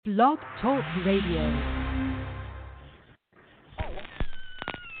Blog Talk Radio.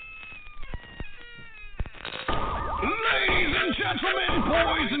 Ladies and gentlemen,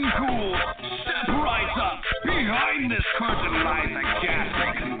 boys and ghouls, step right up. Behind this curtain lies a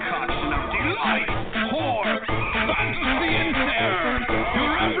ghastly concoction of delight, horror, fantasy, and terror.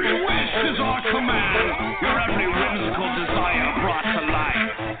 Your every wish is our command, your every whimsical desire brought to life.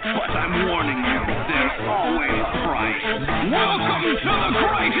 But I'm warning you, there's always a price. Welcome to the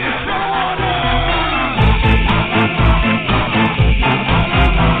greatest show on earth!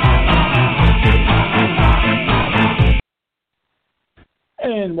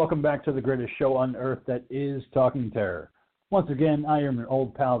 And welcome back to the greatest show on earth, that is Talking Terror. Once again, I am your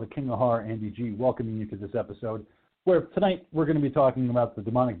old pal, the King of Horror, Andy G, welcoming you to this episode, where tonight we're going to be talking about the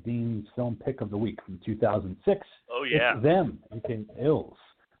Demonic Dean's film pick of the week from 2006. Oh, yeah. It's Them, aka Ills,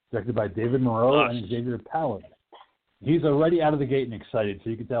 directed by David Moreau and Xavier Palud. He's already out of the gate and excited, so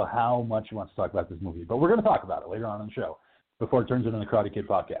you can tell how much he wants to talk about this movie. But we're going to talk about it later on in the show, before it turns into the Karate Kid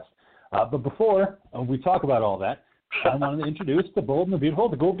podcast. But before we talk about all that, I wanted to introduce the bold and the beautiful,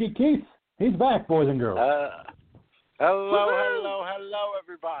 the Gold Geek Keith. He's back, boys and girls. Hello,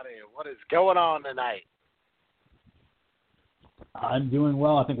 everybody. What is going on tonight? I'm doing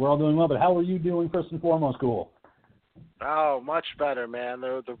well. I think we're all doing well. But how are you doing, first and foremost, Ghoul? Oh, much better, man.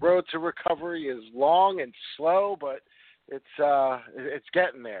 The road to recovery is long and slow, but it's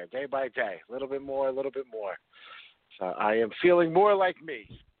getting there day by day, a little bit more. So I am feeling more like me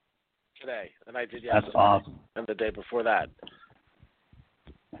today than I did yesterday. That's awesome. And the day before that.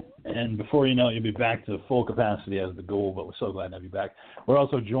 And before you know it, you'll be back to full capacity as the Ghoul, but we're so glad to have you back. We're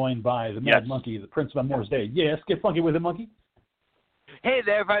also joined by the Mad Monkey, the Prince of Moore's Day. Yes, get funky with it, Monkey. Hey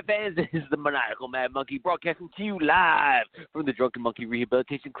there, fight fans. This is the Maniacal Mad Monkey broadcasting to you live from the Drunken Monkey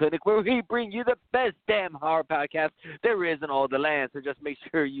Rehabilitation Clinic, where we bring you the best damn horror podcast there is in all the land. So just make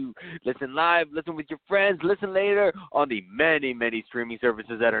sure you listen live, listen with your friends, listen later on the many, many streaming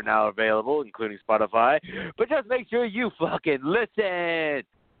services that are now available, including Spotify. But just make sure you fucking listen.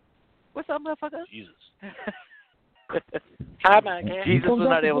 What's up, motherfucker? Jesus. Hi, Maggie. Jesus was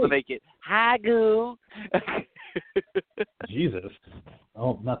not able to make it. Hi, Goo. Jesus.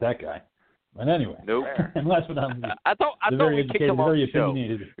 Oh, not that guy. But anyway. Nope. And last but not least, I thought we kicked him off the show.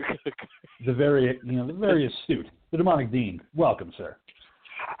 The very astute, the Demonic Dean. Welcome, sir.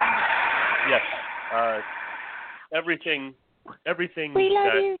 Yes. Everything that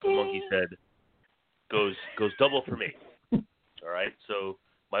the monkey said goes double for me. All right. So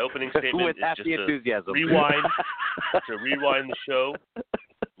my opening statement is just to rewind the show,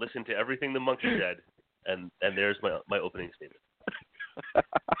 listen to everything the monkey said, and there's my opening statement.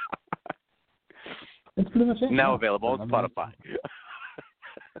 That's pretty much it. Now available on Spotify.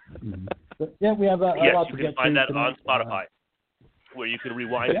 But yeah, we have a lot to get to. Yes, you can find that on Spotify, where you can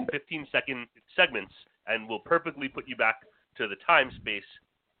rewind 15-second segments, and will perfectly put you back to the time space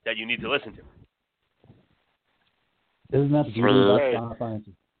that you need to listen to. Isn't that the beauty about Spotify? It's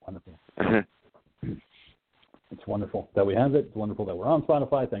wonderful. It's wonderful that we have it. It's wonderful that we're on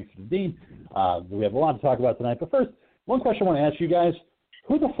Spotify. Thanks to the Dean. We have a lot to talk about tonight. But first, one question I want to ask you guys.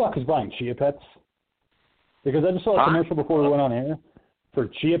 Who the fuck is buying Chia Pets? Because I just saw a commercial before we went on air for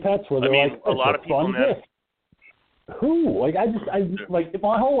Chia Pets where they're like, a lot of people fun gift. Who? Like,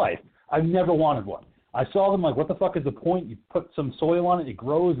 my whole life, I've never wanted one. I saw them like, what the fuck is the point? You put some soil on it, it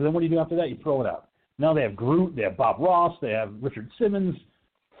grows, and then what do you do after that? You throw it out. Now they have Groot, they have Bob Ross, they have Richard Simmons.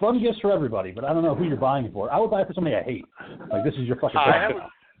 Fun gifts for everybody, but I don't know who you're buying it for. I would buy it for somebody I hate. Like, this is your fucking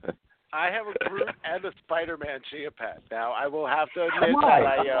I have a Groot and a Spider-Man Chia Pet. Now, I will have to admit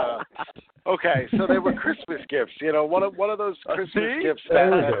that okay, so they were Christmas gifts. You know, one of those Christmas gifts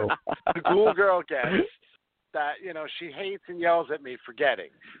that the Ghoul Girl gets that, you know, she hates and yells at me for getting.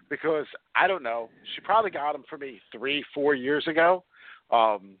 Because, I don't know, she probably got them for me 3-4 years ago.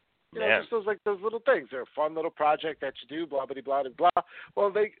 You know, just those little things. They're a fun little project that you do, blah, blah, blah, blah.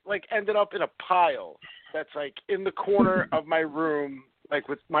 Well, they, ended up in a pile that's, in the corner of my room,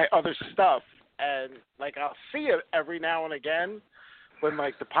 with my other stuff. And, I'll see it every now and again when,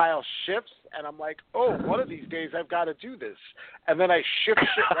 the pile shifts. And I'm like, oh, one of these days I've got to do this. And then I shift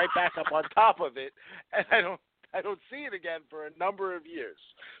shit right back up on top of it. And I don't see it again for a number of years.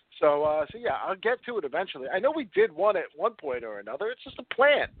 So yeah, I'll get to it eventually. I know we did one at one point or another. It's just a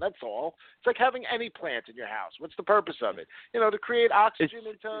plant, that's all. It's like having any plant in your house. What's the purpose of it? You know, to create oxygen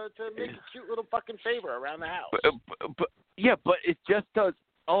and to make a cute little fucking favor around the house. But it just does.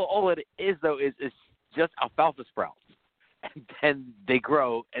 All it is, though, is just alfalfa sprouts. And then they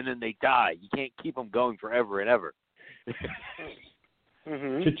grow, and then they die. You can't keep them going forever and ever.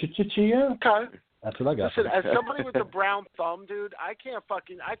 Chia? Okay. That's what I got. Listen, as somebody with a brown thumb, dude, I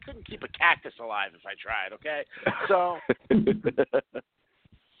couldn't keep a cactus alive if I tried, okay? So,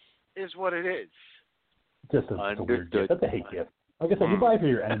 is what it is. Just a weird gift. That's a hate gift. Like I said, you buy for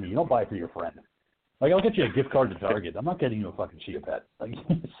your enemy. You don't buy for your friend. Like, I'll get you a gift card to Target. I'm not getting you a fucking Chia Pet. Like,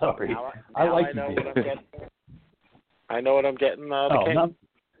 sorry. Now I like I know you. what I'm getting. I know what I'm getting.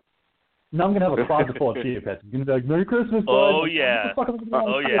 Now I'm going to have a closet full of Chia Pets. You're going to be like, Merry Christmas, bud. Oh, like, yeah.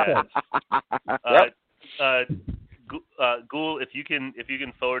 Oh, yeah. Ghoul, if you can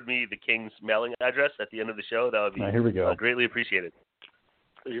forward me the King's mailing address at the end of the show, that would be here we go. Greatly appreciated.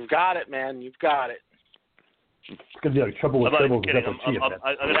 You've got it, man. You've got it. It's going to be like trouble with tribbles. I'm going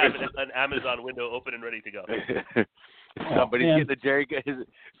to have an Amazon window open and ready to go. Somebody's getting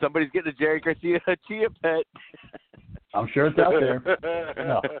the Jerry Garcia Chia Pet. I'm sure it's out there.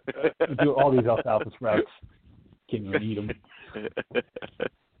 No, do all these alfalfa sprouts. Can't even eat them.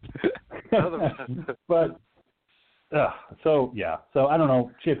 But so I don't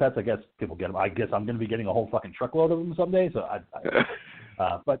know. Chia Pets, I guess people get them. I guess I'm going to be getting a whole fucking truckload of them someday. So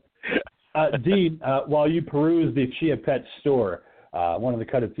but Dean, while you peruse the Chia Pet store, I wanted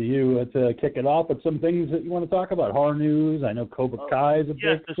to cut it to you to kick it off with some things that you want to talk about. Horror news. I know Cobra Kai is a big thing.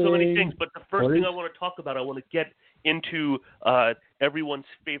 Yes, there's so many things. But the first thing I want to talk about, I want to get into everyone's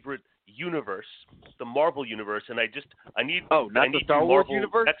favorite universe, the Marvel universe, and I need the Star Wars Marvel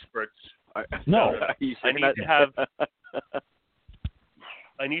universe experts. No,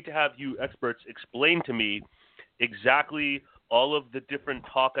 I need to have you experts explain to me exactly all of the different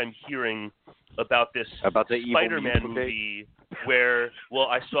talk I'm hearing about this Spider-Man movie where,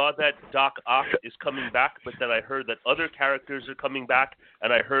 I saw that Doc Ock is coming back, but then I heard that other characters are coming back,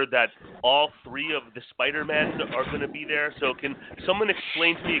 and I heard that all three of the Spider-Men are going to be there. So can someone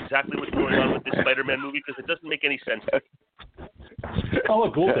explain to me exactly what's going on with this Spider-Man movie? Because it doesn't make any sense to me. Oh,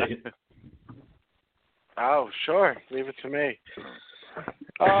 cool. Take it. Oh, sure. Leave it to me.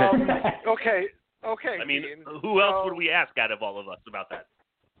 Okay. I mean, Dean. who else would we ask out of all of us about that?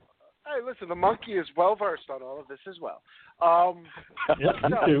 Hey, listen, the monkey is well versed on all of this as well. Me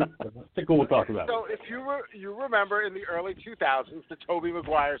too. I think we'll talk about it. So, if you remember in the early 2000s, the Tobey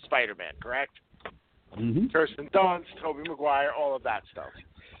Maguire Spider-Man, correct? Mm-hmm. Kirsten Dunst, Tobey Maguire, all of that stuff.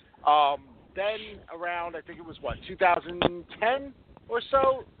 Then around, I think it was 2010 or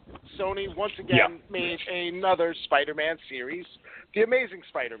so, Sony once again made another Spider-Man series, The Amazing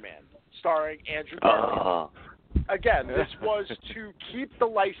Spider-Man, starring Andrew Garfield. Again, this was to keep the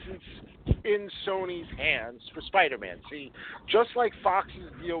license in Sony's hands for Spider-Man. See, just like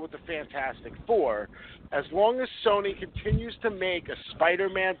Fox's deal with the Fantastic Four, as long as Sony continues to make a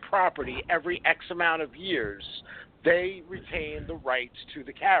Spider-Man property every X amount of years, they retain the rights to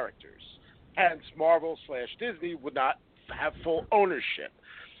the characters. Hence, Marvel/Disney would not have full ownership.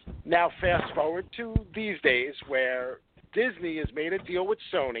 Now, fast forward to these days where Disney has made a deal with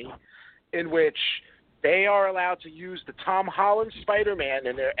Sony in which they are allowed to use the Tom Holland Spider-Man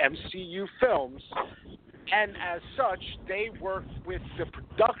in their MCU films, and as such, they work with the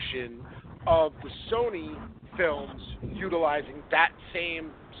production of the Sony films utilizing that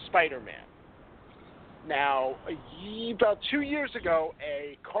same Spider-Man. Now, about 2 years ago,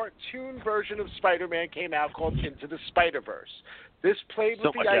 a cartoon version of Spider-Man came out called Into the Spider-Verse. This played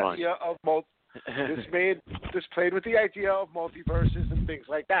with the idea of this played with the idea of multiverses and things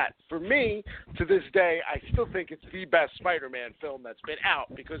like that. For me, to this day, I still think it's the best Spider-Man film that's been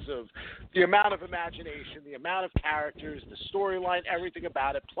out because of the amount of imagination, the amount of characters, the storyline, everything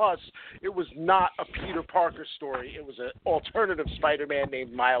about it. Plus, it was not a Peter Parker story. It was an alternative Spider-Man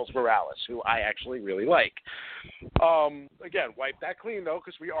named Miles Morales, who I actually really like. Again, wipe that clean, though,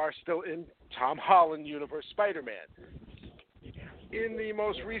 because we are still in Tom Holland universe Spider-Man. In the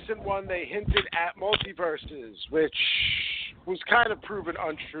most recent one, they hinted at multiverses, which was kind of proven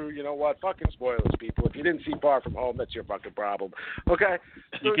untrue. You know what? Fucking spoilers, people. If you didn't see Far From Home, that's your fucking problem. Okay?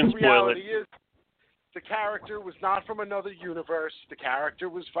 So you can the spoil reality it. is, the character was not from another universe. The character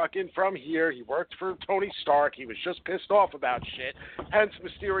was fucking from here. He worked for Tony Stark. He was just pissed off about shit. Hence,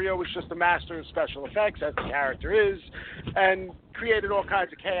 Mysterio was just a master of special effects, as the character is, and created all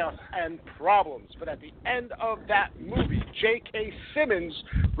kinds of chaos and problems. But at the end of that movie, J.K. Simmons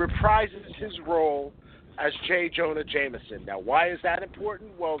reprises his role as J. Jonah Jameson. Now, why is that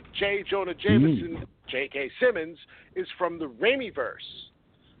important? Well, J. Jonah Jameson, J.K. Simmons, is from the Raimiverse.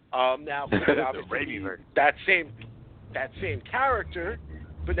 Now, that same character,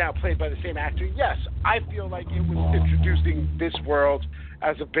 but now played by the same actor. Yes, I feel like it was introducing this world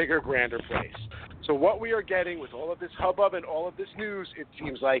as a bigger, grander place. So what we are getting with all of this hubbub and all of this news, it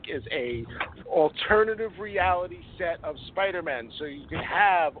seems like, is a alternative reality set of Spider-Men. So you can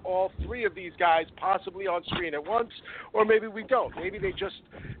have all three of these guys possibly on screen at once, or maybe we don't. Maybe they just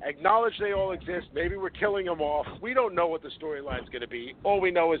acknowledge they all exist. Maybe we're killing them off. We don't know what the storyline's going to be. All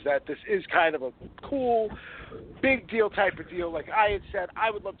we know is that this is kind of a cool, big deal type of deal. Like I had said, I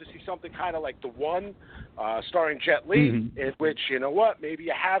would love to see something kind of like The One, starring Jet Li, in which, you know what, maybe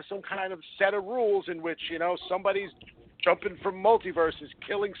you have some kind of set of rules in which, you know, somebody's jumping from multiverses,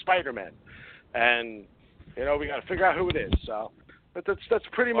 killing Spider-Man. And, you know, we got to figure out who it is. So but that's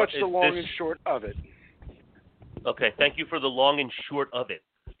pretty much the long and short of it. Okay, thank you for the long and short of it.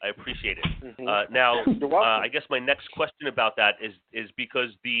 I appreciate it. Now, I guess my next question about that is because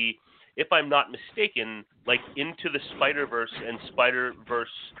if I'm not mistaken, like Into the Spider-Verse and Spider-Verse,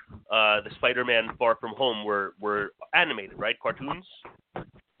 the Spider-Man Far From Home were animated, right? Cartoons?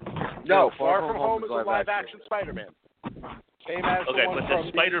 No, Far From Home is a live-action Spider-Man. Same as the one from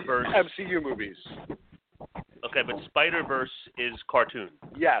Spider-Verse, the MCU movies. Okay, but Spider-Verse is cartoon.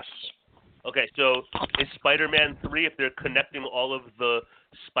 Yes. Okay, so is Spider-Man 3, if they're connecting all of the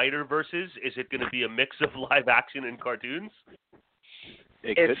Spider-Verses, is it going to be a mix of live-action and cartoons?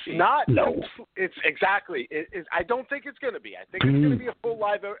 It's not. No. It's exactly. I don't think it's going to be. I think it's going to be a full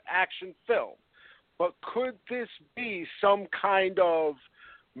live-action film. But could this be some kind of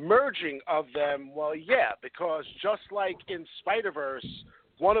merging of them? Well, yeah, because just like in Spider-Verse,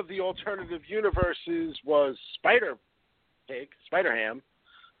 one of the alternative universes was Spider-Ham. Spider-Ham.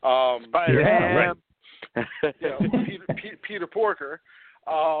 You know, Peter Porker.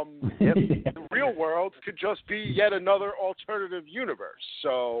 The real world could just be yet another alternative universe.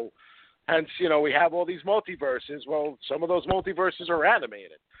 So, hence, you know, we have all these multiverses. Well, some of those multiverses are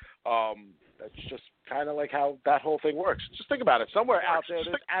animated. That's just kind of like how that whole thing works. Just think about it. Somewhere out there,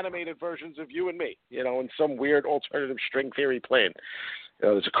 there's animated versions of you and me, you know, in some weird alternative string theory plane. You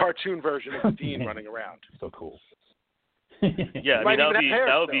know, there's a cartoon version of Dean running around. So cool. Yeah, I mean,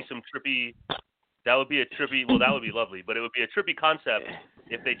 that would be some trippy. That would be a trippy. Well, that would be lovely, but it would be a trippy concept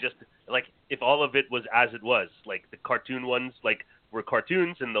if they just if all of it was as it was, like the cartoon ones, were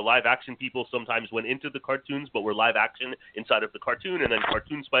cartoons, and the live action people sometimes went into the cartoons, but were live action inside of the cartoon, and then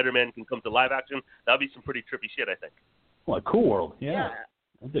cartoon Spider-Man can come to live action. That would be some pretty trippy shit, I think. Well, a cool world, yeah.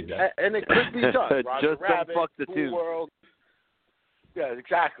 I dig that. And it could be done. Just Rabbit, don't fuck the cool two. World. Yeah,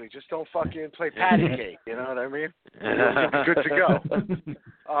 exactly. Just don't fucking play patty cake. You know what I mean? You'll be good to go.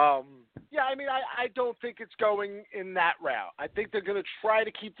 Yeah, I mean, I don't think it's going in that route. I think they're going to try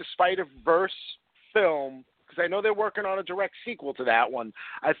to keep the Spider-Verse film, because I know they're working on a direct sequel to that one.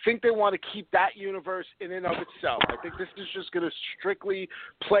 I think they want to keep that universe in and of itself. I think this is just going to strictly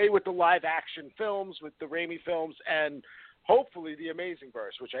play with the live-action films, with the Raimi films, and hopefully the Amazing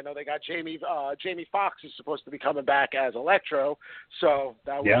Verse, which I know they got Jamie Foxx is supposed to be coming back as Electro, so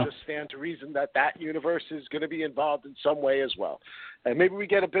that would just stand to reason that universe is going to be involved in some way as well. And maybe we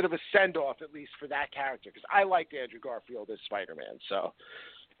get a bit of a send-off at least for that character, because I liked Andrew Garfield as Spider-Man, so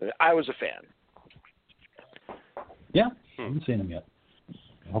I was a fan. Yeah, I haven't seen him yet.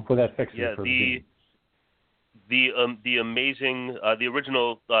 Hopefully that fixes it for the amazing, the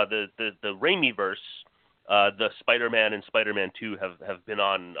original, the Raimi verse. The Spider-Man and Spider-Man 2 have been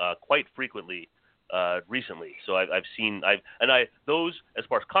on quite frequently recently. So I've seen those, as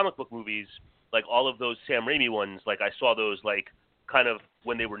far as comic book movies, like all of those Sam Raimi ones, like I saw those like kind of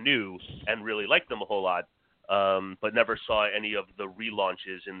when they were new and really liked them a whole lot, but never saw any of the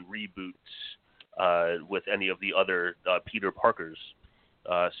relaunches and reboots with any of the other Peter Parkers.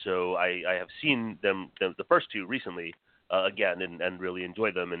 So I have seen them the first two recently again and really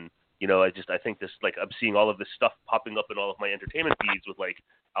enjoyed them. And you know, I think this, like, I'm seeing all of this stuff popping up in all of my entertainment feeds with, like,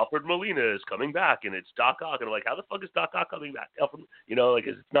 Alfred Molina is coming back, and it's Doc Ock, and I'm like, how the fuck is Doc Ock coming back? Alfred, you know, like,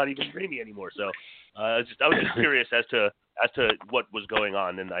 it's not even Raimi anymore. So, I was just curious as to what was going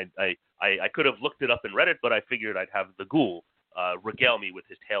on, and I could have looked it up and read it, but I figured I'd have the Ghoul regale me with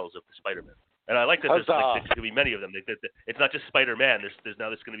his tales of the Spider-Man. And I like that there's going to be many of them. It's not just Spider-Man. There's now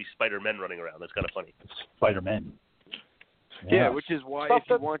going to be Spider-Men running around. That's kind of funny. Spider-Man. Yeah, which is why if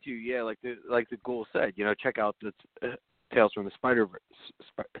you want to, like the Ghoul said, you know, check out the Tales from the Spider-Verse.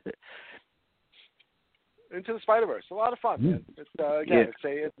 Into the Spider-Verse. A lot of fun, man.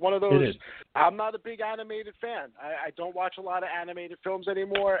 It's one of those. I'm not a big animated fan. I don't watch a lot of animated films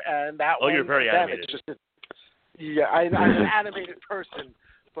anymore, and that one. You're very animated. I'm an animated person,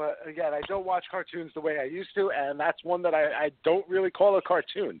 but again, I don't watch cartoons the way I used to, and that's one that I don't really call a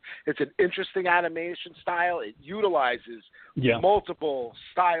cartoon. It's an interesting animation style. It utilizes multiple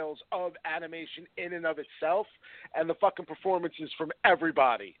styles of animation in and of itself, and the fucking performances from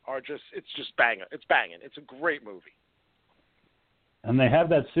everybody are it's just banging. It's banging. It's a great movie. And they have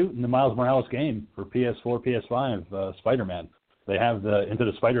that suit in the Miles Morales game for PS4, PS5, Spider-Man. They have the Into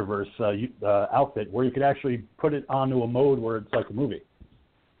the Spider-Verse outfit where you could actually put it onto a mode where it's like a movie,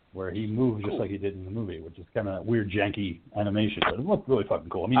 where he moves just like he did in the movie, which is kind of weird, janky animation. But it looks really fucking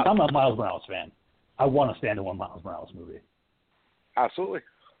cool. I mean, I'm a Miles Morales fan. I want a stand-alone Miles Morales movie. Absolutely.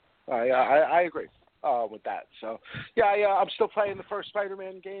 I agree with that. So, I'm still playing the first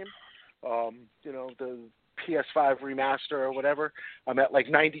Spider-Man game, the PS5 remaster or whatever. I'm at like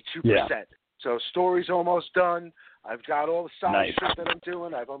 92%. Yeah. So story's almost done. I've got all the side shit that I'm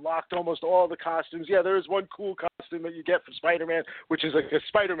doing. I've unlocked almost all the costumes. Yeah, there is one cool costume that you get from Spider-Man, which is like a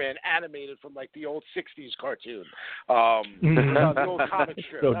Spider-Man animated from like the old 60s cartoon. The old comic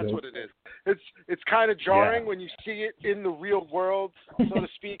strip. That's what it is. It's kind of jarring when you see it in the real world, so to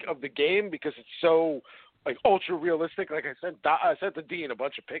speak, of the game, because it's so like ultra realistic. Like I sent to Dean a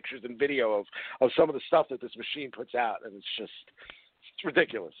bunch of pictures and video of some of the stuff that this machine puts out, and it's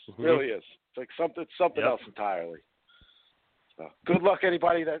ridiculous. It really is. It's like something else entirely. So good luck,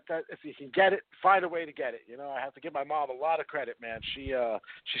 anybody that if you can get it, find a way to get it. I have to give my mom a lot of credit, man. She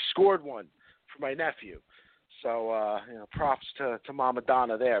scored one for my nephew. So props to Mama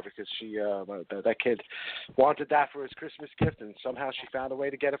Donna there, because she that kid wanted that for his Christmas gift, and somehow she found a way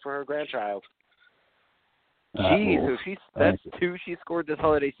to get it for her grandchild. Jeez, so that's two she scored this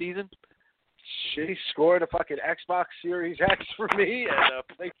holiday season? She scored a fucking Xbox Series X for me and a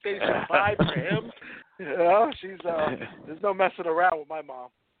PlayStation 5 for him. She's there's no messing around with my mom.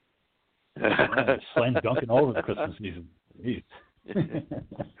 Slam dunking all over the Christmas season.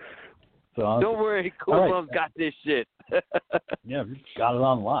 So don't worry, Cool Mom's got this shit. Yeah, we've got it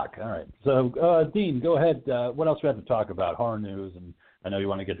on lock. All right. So, Dean, go ahead. What else do we have to talk about? Horror news, and I know you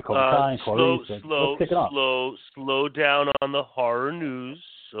want to get to Cobra Kai and Clarice. Let's kick it off. Slow down on the horror news.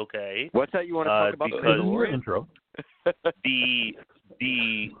 Okay. What's that you want to talk about? Because your intro. The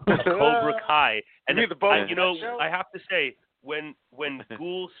Cobra Kai, and I have to say, when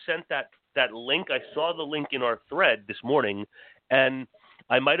Ghoul sent that link, I saw the link in our thread this morning, and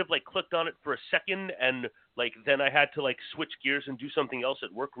I might have clicked on it for a second, and then I had to switch gears and do something else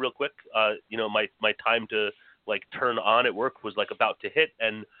at work real quick. My time to turn on at work was about to hit,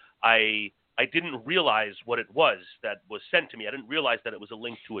 and I didn't realize what it was that was sent to me. I didn't realize that it was a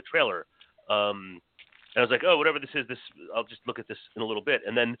link to a trailer. And I was like, oh, whatever this is, I'll just look at this in a little bit.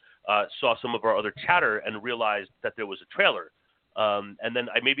 And then saw some of our other chatter and realized that there was a trailer. And then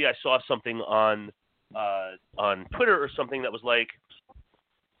maybe I saw something on Twitter or something that was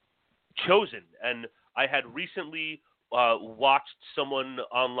Chosen. And I had recently watched someone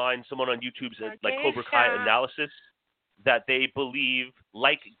on YouTube's Cobra Kai analysis that they believe,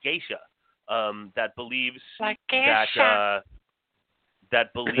 like Geisha, that believes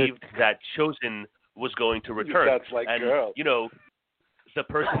that believed that Chosen was going to return. That's girl. The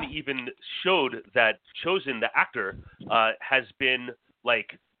person even showed that Chosen, the actor, has been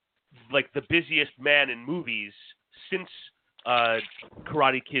the busiest man in movies since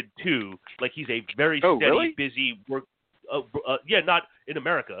Karate Kid 2. He's a very steady, busy work. Not in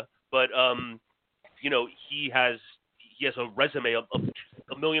America, but he has a resume of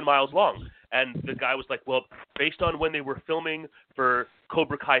a million miles long. And the guy was like, well, based on when they were filming for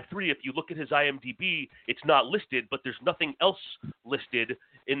Cobra Kai 3, if you look at his IMDb, it's not listed, but there's nothing else listed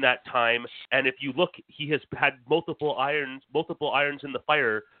in that time. And if you look, he has had multiple irons in the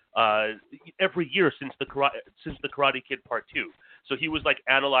fire every year since the Karate Kid Part 2. So he was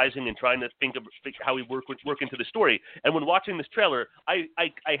analyzing and trying to think how he work into the story. And when watching this trailer, I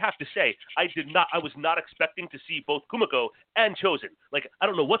have to say I was not expecting to see both Kumiko and Chosen. I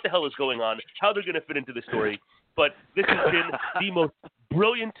don't know what the hell is going on, how they're going to fit into the story, but this has been the most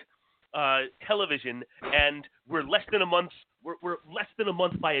brilliant television, and we're less than a month. We're less than a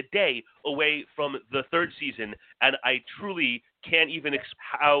month by a day away from the third season, and I truly can't even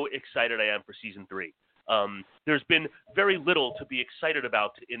how excited I am for season 3. There's been very little to be excited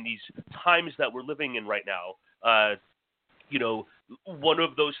about in these times that we're living in right now. One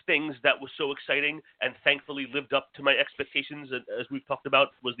of those things that was so exciting and thankfully lived up to my expectations, as we've talked about,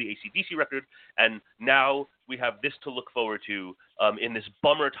 was the AC/DC record. And now we have this to look forward to in this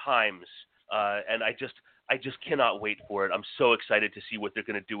bummer times. And I just cannot wait for it. I'm so excited to see what they're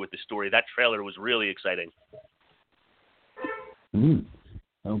going to do with the story. That trailer was really exciting.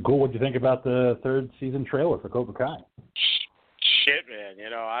 Oh, cool. What do you think about the third season trailer for Cobra Kai? shit, man. You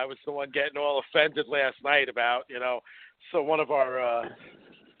know, I was the one getting all offended last night about, you know, so one of our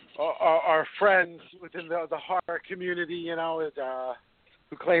friends within the horror community, you know, is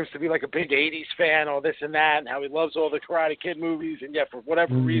who claims to be like a big 80s fan, all this and that, and how he loves all the Karate Kid movies, and yet for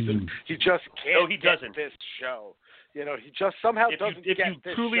whatever reason, he just can't get this show. You know, he just somehow doesn't get this show. If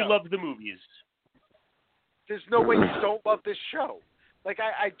you truly love the movies. There's no way you don't love this show. Like,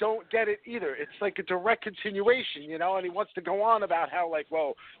 I don't get it either. It's like a direct continuation, you know, and he wants to go on about how, like,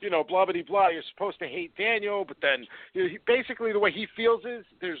 well, you know, blah-blah-blah, you're supposed to hate Daniel, but then, you know, basically the way he feels is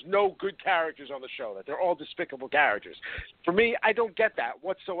there's no good characters on the show, that they're all despicable characters. For me, I don't get that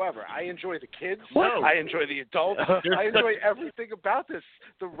whatsoever. I enjoy the kids. No. I enjoy the adults. I enjoy everything about this.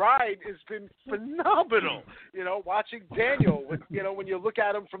 The ride has been phenomenal, you know, watching Daniel, you know, when you look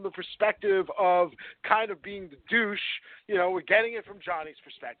at him from the perspective of kind of being the douche, you know, we're getting it from Johnny's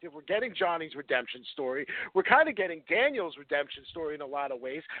perspective. We're getting Johnny's redemption story. We're kind of getting Daniel's redemption story in a lot of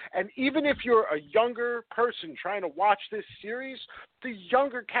ways. And even if you're a younger person trying to watch this series, the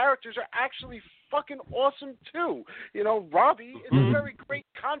younger characters are actually fucking awesome too. You know, Robbie is a very great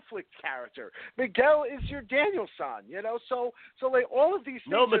conflict character. Miguel is your Daniel-san, you know, so like all of these things.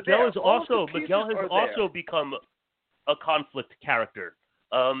 No, Miguel are has there. also become a conflict character.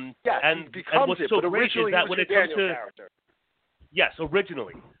 Yes, and what's so great is that when it comes to character. Yes,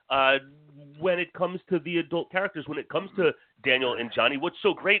 originally. When it comes to the adult characters, when it comes to Daniel and Johnny, what's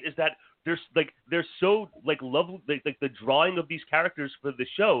so great is that they're so lovely. Like the drawing of these characters for the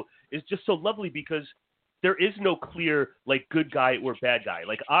show is just so lovely because there is no clear good guy or bad guy.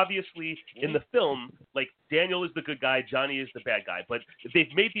 Like obviously in the film, Daniel is the good guy, Johnny is the bad guy. But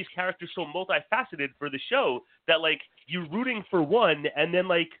they've made these characters so multifaceted for the show that you're rooting for one, and then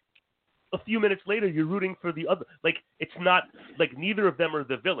a few minutes later you're rooting for the other. It's not neither of them are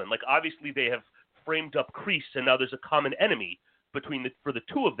the villain. Obviously they have framed up Kreese, and now there's a common enemy for the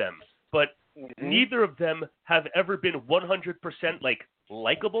two of them. But neither of them have ever been 100%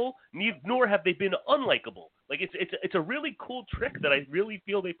 likable, nor have they been unlikable. It's a really cool trick that I really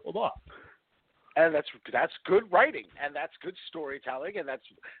feel they pulled off. And that's good writing, and that's good storytelling, and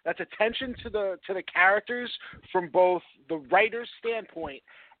that's attention to the characters from both the writer's standpoint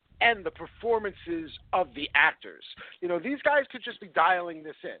and the performances of the actors. You know, these guys could just be dialing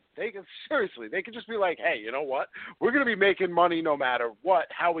this in. They could just be like, hey, you know what? We're going to be making money no matter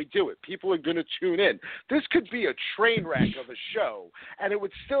how we do it. People are going to tune in. This could be a train wreck of a show, and it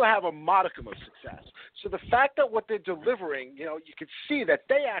would still have a modicum of success. So the fact that what they're delivering, you know, you could see that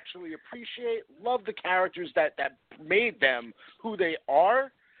they actually love the characters that made them who they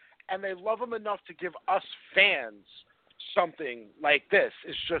are, and they love them enough to give us fans something like this.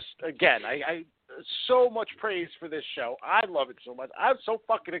 Is just, again, I so much praise for this show. I love it so much. I'm so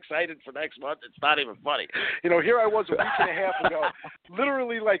fucking excited for next month. It's not even funny. You know, here I was a week and a half ago,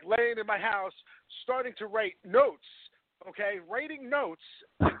 literally laying in my house, starting to write notes. Okay, writing notes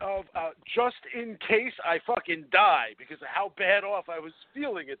of just in case I fucking die because of how bad off I was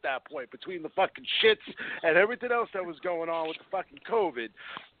feeling at that point between the fucking shits and everything else that was going on with the fucking COVID.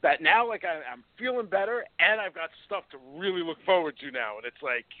 That now, I'm feeling better, and I've got stuff to really look forward to now, and it's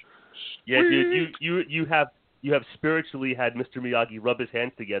yeah, dude, you have spiritually had Mr. Miyagi rub his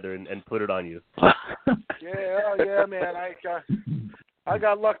hands together and put it on you. yeah, man, I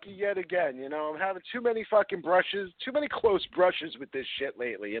got lucky yet again, you know. I'm having too many close brushes with this shit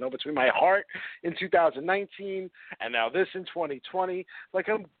lately, you know, between my heart in 2019 and now this in 2020.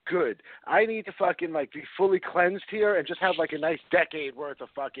 I'm good. I need to fucking, be fully cleansed here and just have, a nice decade worth of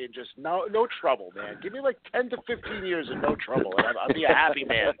fucking just no trouble, man. Give me, 10 to 15 years of no trouble, and I'll be a happy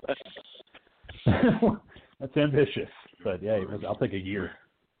man. That's ambitious, but yeah, I'll take a year.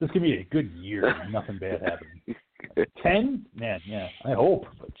 Just give me a good year, nothing bad happening. 10? Man, yeah, I hope.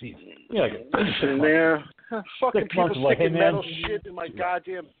 But geez, fucking people sticking hey, metal shit in my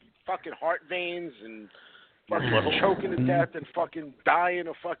goddamn fucking heart veins and fucking choking to death and fucking dying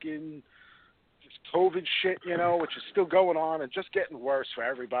of fucking just COVID shit, you know, which is still going on and just getting worse for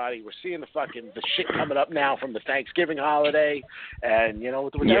everybody. We're seeing the shit coming up now from the Thanksgiving holiday, and you know,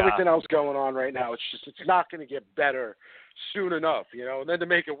 with everything else going on right now, it's not going to get better soon enough, you know. And then to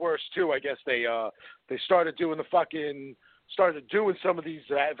make it worse too, I guess they started doing some of these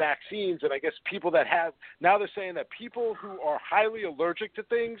vaccines, and I guess people that have, now they're saying that people who are highly allergic to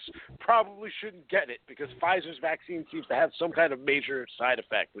things probably shouldn't get it because Pfizer's vaccine seems to have some kind of major side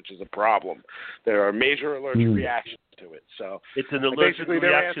effect, which is a problem. There are major allergic reactions to it. So it's an allergic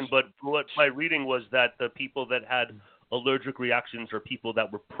reaction, but what my reading was that the people that had allergic reactions are people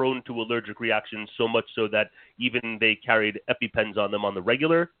that were prone to allergic reactions, so much so that even they carried EpiPens on them on the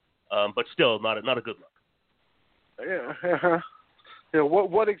regular, but still not a good look. Yeah.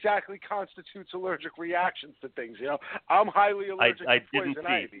 what exactly constitutes allergic reactions to things? I'm highly allergic to poison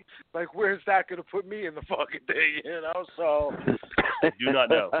ivy. Like, where's that going to put me in the fucking thing? So I do not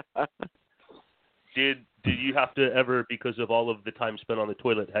know. Did you have to ever, because of all of the time spent on the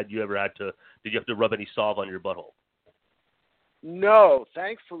toilet, did you have to rub any salve on your butthole? No,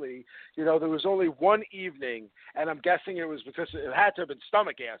 thankfully, there was only one evening, and I'm guessing it was because it had to have been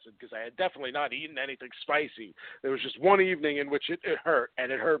stomach acid, because I had definitely not eaten anything spicy. There was just one evening in which it hurt,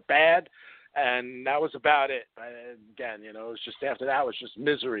 and it hurt bad, and that was about it. And again, it was just after that was just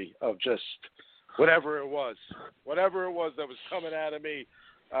misery of just whatever it was that was coming out of me.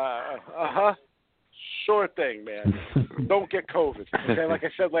 Sure thing, man. Don't get COVID. Okay, like I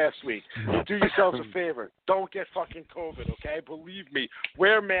said last week, do yourselves a favor. Don't get fucking COVID. Okay, believe me.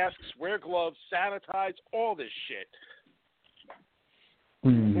 Wear masks, wear gloves, sanitize, all this shit.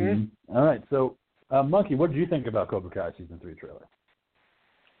 Mm-hmm. All right. So, Monkey, what did you think about Cobra Kai season 3 trailer?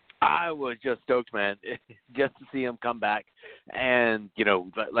 I was just stoked, man, just to see him come back, and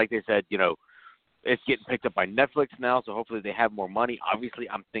like they said, it's getting picked up by Netflix now, so hopefully they have more money. Obviously,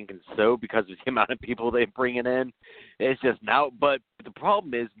 I'm thinking so because of the amount of people they're bringing in. It's just now, but the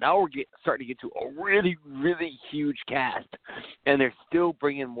problem is now we're starting to get to a really, really huge cast, and they're still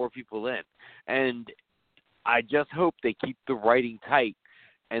bringing more people in. And I just hope they keep the writing tight,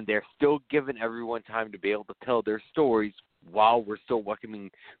 and they're still giving everyone time to be able to tell their stories while we're still welcoming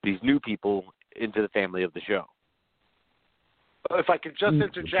these new people into the family of the show. If I could just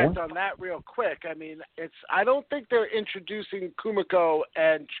interject on that real quick, I don't think they're introducing Kumiko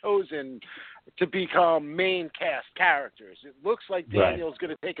and Chosen to become main cast characters. It looks like Daniel's going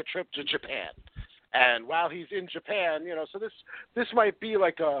to take a trip to Japan. And while he's in Japan, so this might be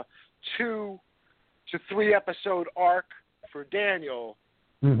like a 2 to 3 episode arc for Daniel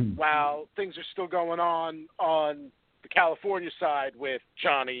while things are still going on the California side with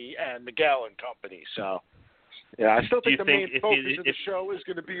Johnny and Miguel and company. So, yeah, I still think the main focus of the show is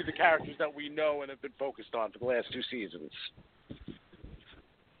going to be the characters that we know and have been focused on for the last 2 seasons.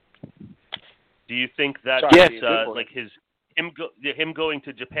 Do you think that like him going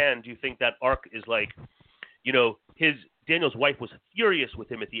to Japan? Do you think that arc is like, Daniel's wife was furious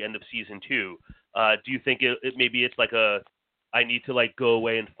with him at the end of season 2? Do you think maybe it's like I need to go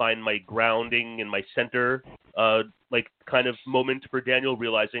away and find my grounding and my center, kind of moment for Daniel,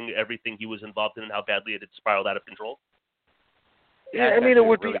 realizing everything he was involved in and how badly it had spiraled out of control? Yeah, it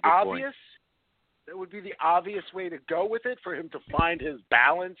would be obvious. It would be the obvious way to go with it for him to find his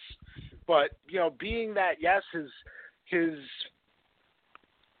balance. But, being that, yes, his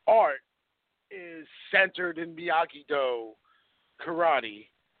art is centered in Miyagi-Do karate,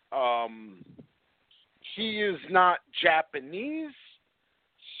 he is not Japanese.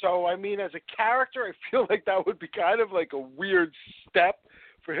 So, as a character, I feel like that would be kind of like a weird step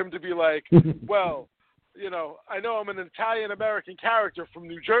for him to be like, well, I know I'm an Italian-American character from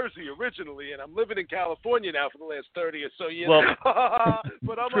New Jersey originally, and I'm living in California now for the last 30 or so years. Well,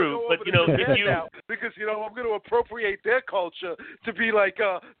 but I'm going to go over to Japan now because, I'm going to appropriate their culture to be like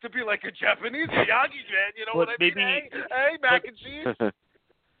a Japanese Miyagi man. What I mean? Hey, mac and cheese.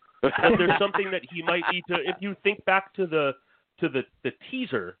 But there's something that he might need to. If you think back to the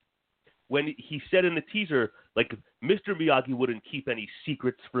teaser, when he said in the teaser, Mr. Miyagi wouldn't keep any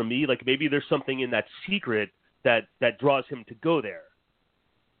secrets from me. Maybe there's something in that secret that draws him to go there.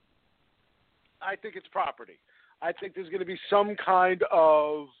 I think it's property. I think there's going to be some kind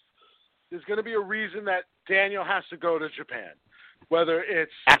of. There's going to be a reason that Daniel has to go to Japan, whether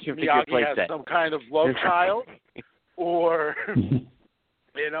it's Miyagi has some kind of love child, or.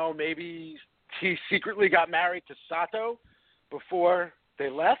 Maybe he secretly got married to Sato before they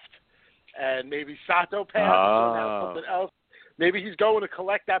left, and maybe Sato passed, so now something else. Maybe he's going to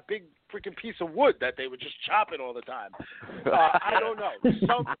collect that big freaking piece of wood that they were just chopping all the time. I don't know.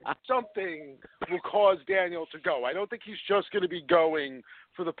 Something will cause Daniel to go. I don't think he's just going to be going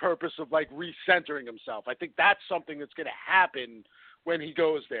for the purpose of, recentering himself. I think that's something that's going to happen when he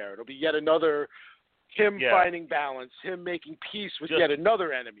goes there. It'll be yet another... him finding balance, him making peace with yet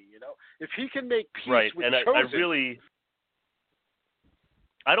another enemy. If he can make peace with Chosen,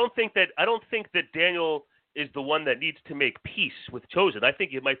 I don't think that Daniel is the one that needs to make peace with Chosen. I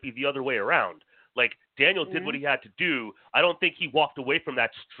think it might be the other way around. Daniel did what he had to do. I don't think he walked away from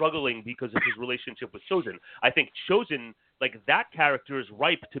that struggling because of his relationship with Chosen. I think Chosen, that character is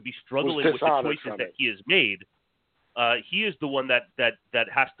ripe to be struggling with the choices that he has made. He is the one that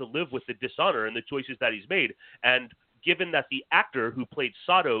has to live with the dishonor and the choices that he's made. And given that the actor who played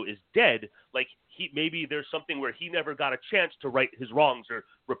Sato is dead, maybe there's something where he never got a chance to right his wrongs or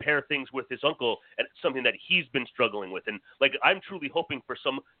repair things with his uncle, and it's something that he's been struggling with. And like, I'm truly hoping for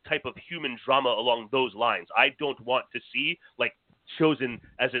some type of human drama along those lines. I don't want to see like chosen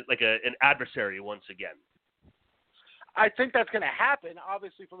as an adversary once again. I think that's going to happen.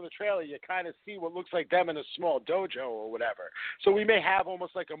 Obviously, from the trailer, you kind of see what looks like them in a small dojo or whatever. So we may have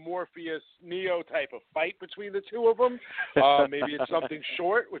almost like a Morpheus-Neo type of fight between the two of them. Maybe it's something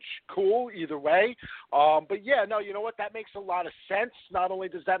short, which cool either way. But yeah, no, you know what? That makes a lot of sense. Not only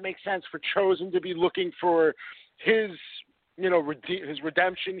does that make sense for Chosen to be looking for his his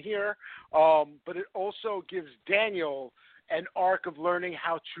redemption here, but it also gives Daniel an arc of learning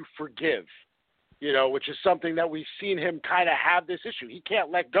how to forgive. Which is something that we've seen him kind of have this issue. He can't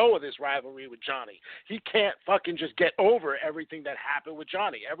let go of this rivalry with Johnny. He can't fucking just get over everything that happened with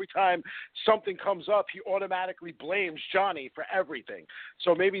Johnny. Every time something comes up, he automatically blames Johnny for everything.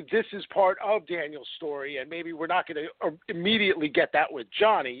 So maybe this is part of Daniel's story, and maybe we're not going to immediately get that with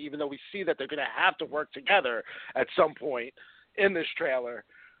Johnny, even though we see that they're going to have to work together at some point in this trailer.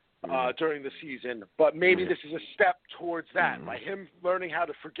 During the season, but maybe this is a step towards that. By him learning how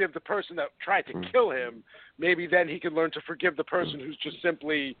to forgive the person that tried to kill him, maybe then he can learn to forgive the person who's just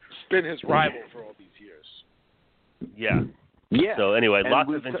simply been his rival for all these years. Yeah. So anyway, lots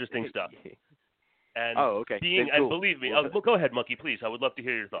of interesting stuff. And okay. And believe me, go ahead, Monkey, please. I would love to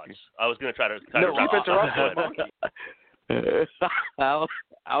hear your thoughts. I was going to try to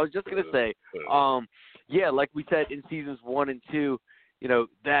I was just going to say, like we said in seasons 1 and 2,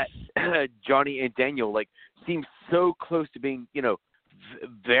 that Johnny and Daniel seem so close to being,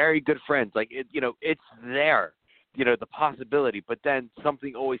 very good friends. It's there, the possibility, but then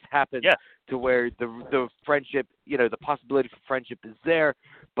something always happens to where the friendship, the possibility for friendship is there,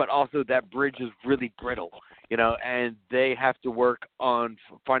 but also that bridge is really brittle, and they have to work on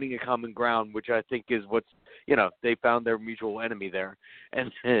finding a common ground, which I think is what's, they found their mutual enemy there.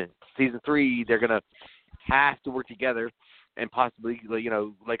 And season 3, they're going to have to work together and possibly,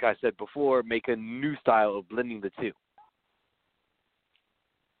 like I said before, make a new style of blending the two.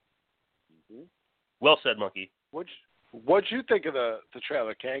 Well said, Monkey. What'd you think of the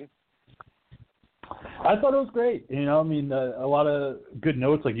trailer, King? I thought it was great. A lot of good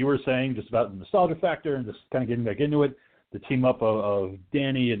notes, like you were saying, just about the nostalgia factor and just kind of getting back into it, the team up of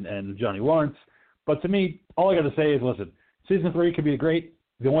Danny and Johnny Lawrence. But to me, all I got to say is, listen, season 3 could be great.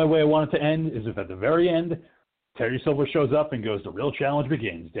 The only way I want it to end is if at the very end, Terry Silver shows up and goes, "The real challenge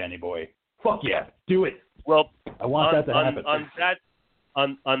begins, Danny boy." Fuck yeah, do it. Well, I want that to happen.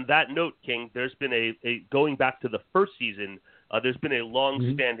 On that note, King, there's been a going back to the first season. There's been a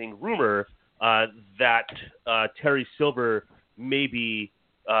long-standing rumor that Terry Silver maybe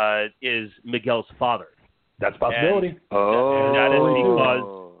is Miguel's father. That's a possibility. And that is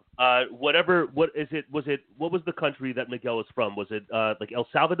because what was the country that Miguel was from? Was it like El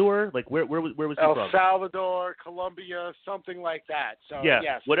Salvador? Like where was he from? El Salvador, Colombia, something like that. So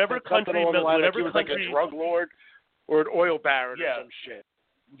yes, whatever country, whatever he was like a drug lord or an oil baron or some shit.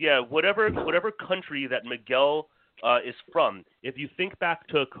 Yeah, whatever country that Miguel is from. If you think back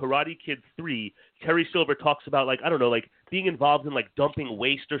to Karate Kid 3, Terry Silver talks about being involved in dumping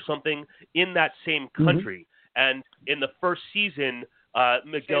waste or something in that same country. And in the first season,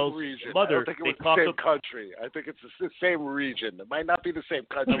 Miguel's mother. I don't think it was the same country. I think it's the same region. It might not be the same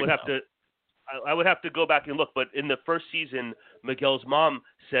country. I would have to go back and look. But in the first season, Miguel's mom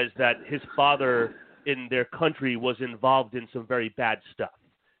says that his father in their country was involved in some very bad stuff,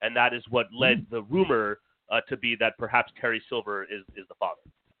 and that is what led the rumor to be that perhaps Terry Silver is the father.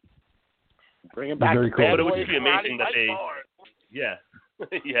 Bring him back. Very cool. But it would just be amazing that they. Yeah.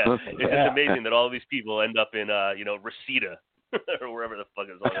 Yeah. It's just amazing that all these people end up in Reseda. Or wherever the fuck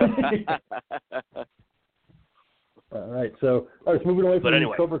is all. All right, so moving away from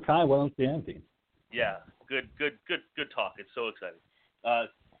Cobra Kai, why don't the team? Yeah, good talk. It's so exciting.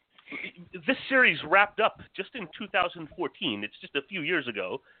 This series wrapped up just in 2014. It's just a few years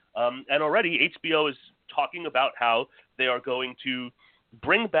ago, and already HBO is talking about how they are going to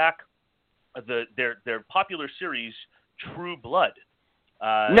bring back their popular series True Blood.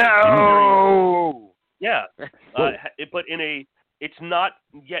 No. Yeah, but it's not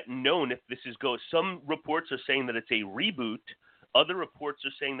yet known if this goes. Some reports are saying that it's a reboot. Other reports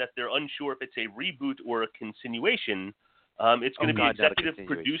are saying that they're unsure if it's a reboot or a continuation. It's going to be executive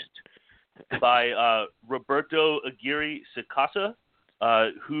produced by Roberto Aguirre Sacasa,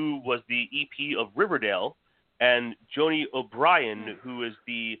 who was the EP of Riverdale, and Joni O'Brien, who is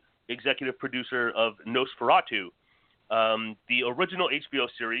the executive producer of Nosferatu. The original HBO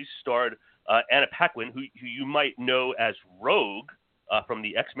series starred Anna Paquin, who you might know as Rogue from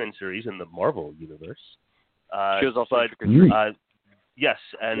the X-Men series in the Marvel universe. She was also Trick or Treat. Yes,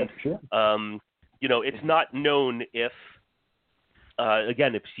 and it's not known if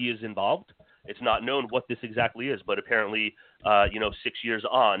she is involved. It's not known what this exactly is, but apparently, 6 years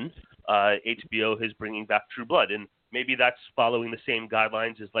on, HBO is bringing back True Blood, and maybe that's following the same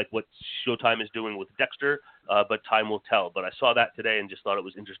guidelines as like what Showtime is doing with Dexter, but time will tell. But I saw that today and just thought it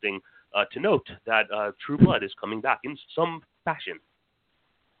was interesting to note that True Blood is coming back in some fashion.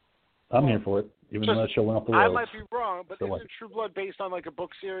 I'm here for it, even though that show went off the rails. I might be wrong, but isn't True Blood based on like a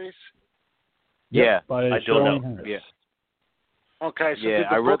book series? Yeah, I don't know. Yeah. Okay, so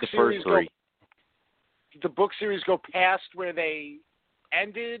I read the first 3. Did the book series go past where they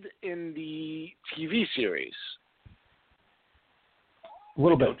ended in the TV series? A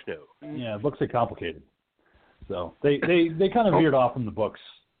little bit. Yeah, books are complicated. So they kind of veered off from the books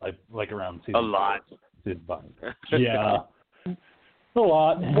like around season 5. Yeah. A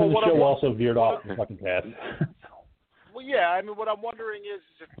lot. Well, the show also veered off the fucking path. Well, yeah, I mean, what I'm wondering is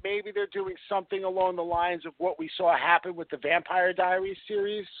if maybe they're doing something along the lines of what we saw happen with the Vampire Diaries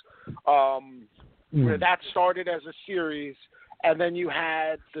series, where that started as a series, and then you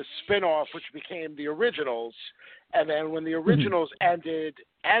had the spin-off, which became the originals, and then when the originals ended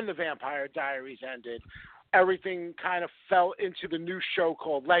and the Vampire Diaries ended, everything kind of fell into the new show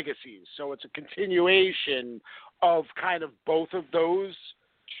called Legacies. So it's a continuation of kind of both of those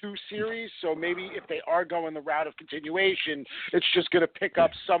 2 series. So maybe if they are going the route of continuation, it's just going to pick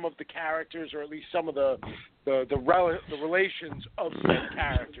up some of the characters, or at least some of the relations of said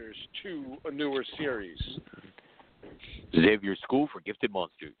characters to a newer series. Xavier School for Gifted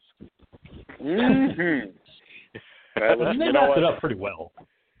Monsters. They wrapped it up pretty well.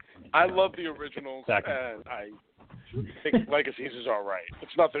 I love the originals, and I think Legacies is all right.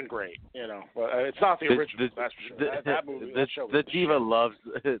 It's nothing great, but it's not the original. That's for sure. That movie, that show. The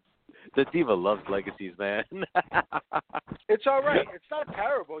diva loves Legacies, man. It's all right. It's not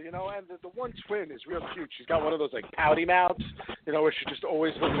terrible, and the one twin is real cute. She's got one of those like pouty mouths, where she just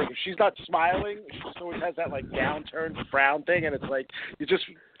always looks like if she's not smiling, she just always has that like downturned frown thing, and it's like you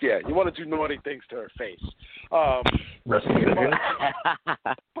want to do naughty things to her face.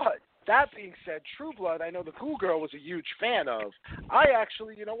 But that being said, True Blood, I know the Cool Girl was a huge fan of. I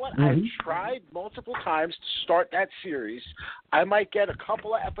actually, I've tried multiple times to start that series. I might get a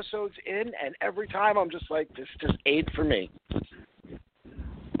couple of episodes in, and every time I'm just like, this just ain't for me.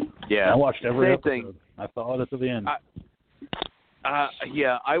 Yeah, I watched every episode. I followed it to the end.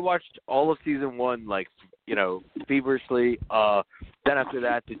 I watched all of season 1, feverishly. Then after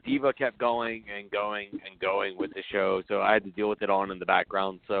that, the diva kept going and going and going with the show, so I had to deal with it on in the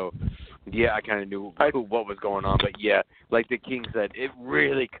background. So, yeah, I kind of knew what was going on. But, yeah, like the King said, it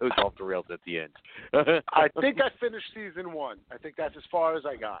really goes off the rails at the end. I think I finished season 1. I think that's as far as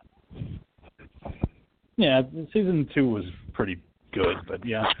I got. Yeah, season 2 was pretty good, but,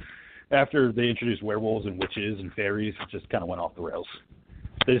 yeah, after they introduced werewolves and witches and fairies, it just kind of went off the rails.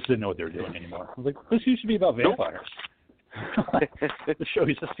 They just didn't know what they were doing anymore. I was like, this used to be about vampires. The show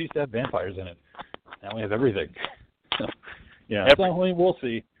used to have vampires in it. Now we have everything. So, yeah, definitely we'll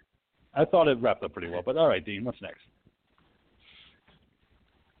see. I thought it wrapped up pretty well, but all right, Dean, what's next?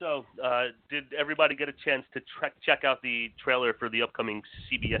 So, did everybody get a chance to check out the trailer for the upcoming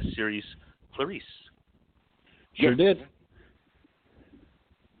CBS series Clarice? Sure did.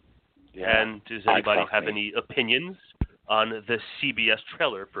 Yeah, and does anybody have any opinions on the CBS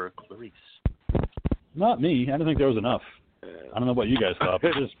trailer for Clarice? Not me. I don't think there was enough. I don't know what you guys thought,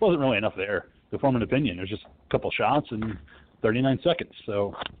 but there just wasn't really enough there to form an opinion. There's just a couple shots and 39 seconds.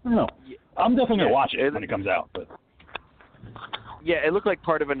 So, I don't know. I'm definitely going to watch it when it comes out. But yeah, it looked like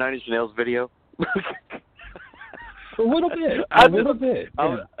part of a Nine Inch Nails video. A little bit. A little bit. I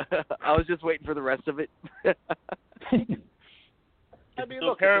was just waiting for the rest of it. I mean, so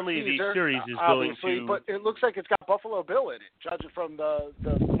look, apparently the series is going to... But it looks like it's got Buffalo Bill in it, judging from the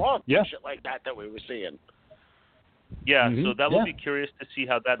moth and shit like that we were seeing. Yeah, so that will be curious to see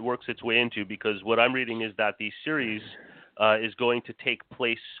how that works its way into, because what I'm reading is that the series is going to take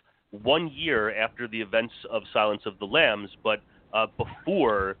place 1 year after the events of Silence of the Lambs, but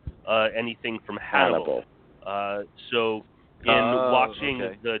before anything from Hannibal. So in watching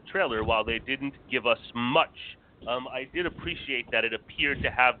the trailer, while they didn't give us much, I did appreciate that it appeared to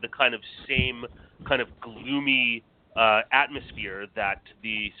have the kind of same kind of gloomy atmosphere that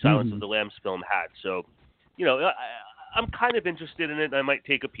the Silence of the Lambs film had. So, I'm kind of interested in it. I might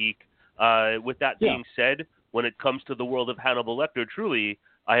take a peek. With that being said, when it comes to the world of Hannibal Lecter, truly,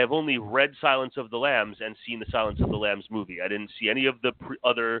 I have only read Silence of the Lambs and seen the Silence of the Lambs movie. I didn't see any of the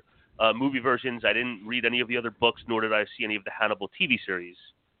other movie versions. I didn't read any of the other books, nor did I see any of the Hannibal TV series.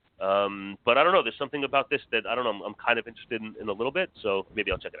 But I don't know. There's something about this that I don't know. I'm kind of interested in a little bit, so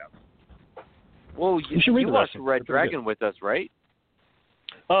maybe I'll check it out. Well, you watched Red Dragon with us, right?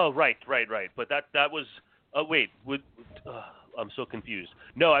 Oh, right. But that was. Oh, wait. I'm so confused.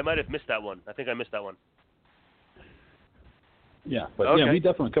 No, I might have missed that one. I think I missed that one. Yeah, but okay. Yeah, we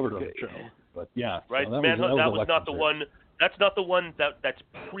definitely covered it on the show. But yeah, right. So that was not the one. That's not the one that's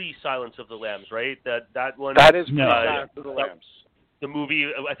pre-Silence of the Lambs, right? That one. That is pre-Silence of the Lambs. The movie,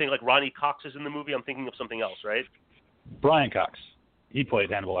 I think, like Ronnie Cox is in the movie. I'm thinking of something else, right? Brian Cox. He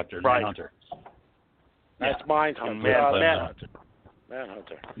played Hannibal Lecter, Manhunter. That's Manhunter.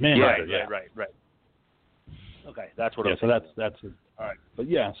 Manhunter. Right. Okay, that's what. So that's it. All right. But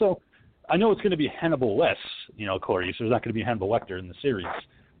yeah, so I know it's going to be Hannibal-less, Corey. So there's not going to be Hannibal Lecter in the series.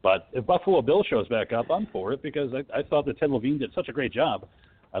 But if Buffalo Bill shows back up, I'm for it because I thought that Ted Levine did such a great job.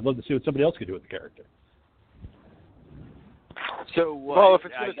 I'd love to see what somebody else could do with the character. So well, if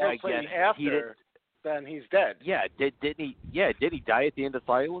it's going to take place after, then he's dead. Yeah, did he? Yeah, did he die at the end of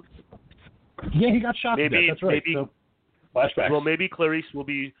Silence? Yeah, he got shot to death. That's right. So, flashbacks. Well, maybe Clarice will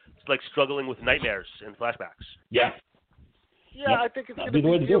be like struggling with nightmares and flashbacks. Yeah. Yeah, I think it's going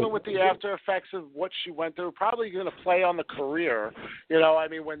to be dealing with the after effects of what she went through. Probably going to play on the career. I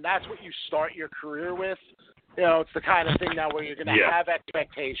mean, when that's what you start your career with, it's the kind of thing now where you're going to have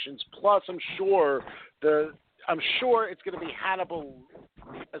expectations. Plus, I'm sure it's going to be Hannibal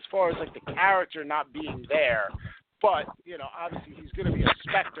as far as like the character not being there. But, obviously he's going to be a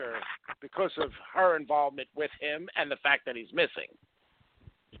specter because of her involvement with him and the fact that he's missing.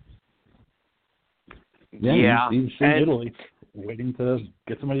 Yeah. He's in Italy waiting to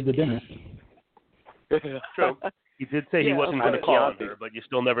get somebody to dinner. True. He did say he wasn't going to call on her, but you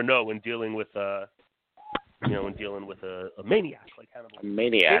still never know when dealing with a maniac like Hannibal. A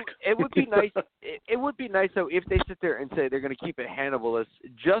maniac. It would be nice. It would be nice though if they sit there and say they're going to keep it Hannibal-less,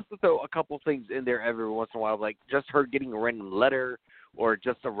 just to throw a couple things in there every once in a while, like just her getting a random letter or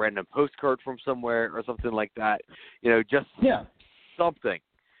just a random postcard from somewhere or something like that. Just something.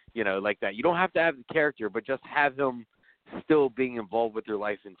 Like that. You don't have to have the character, but just have him still being involved with her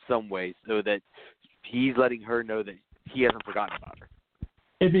life in some way, so that he's letting her know that he hasn't forgotten about her.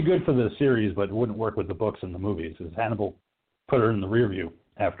 It'd be good for the series, but it wouldn't work with the books and the movies. Because Hannibal put her in the rear view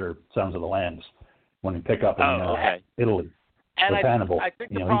after Sounds of the Lambs when he pick up in Italy. And Hannibal. I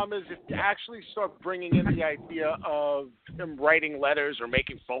think the problem is if you actually start bringing in the idea of him writing letters or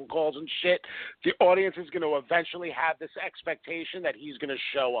making phone calls and shit, the audience is going to eventually have this expectation that he's going to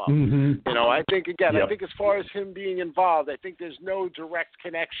show up. Mm-hmm. I think, I think as far as him being involved, I think there's no direct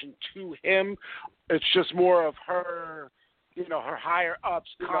connection to him. It's just more of her, her higher ups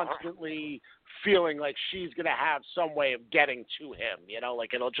constantly feeling like she's going to have some way of getting to him.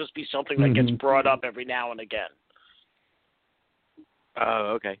 Like it'll just be something that gets brought up every now and again.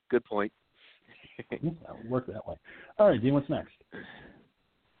 Oh, okay. Good point. That would work that way. All right, Dean, what's next?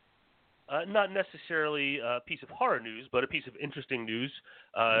 Not necessarily a piece of horror news, but a piece of interesting news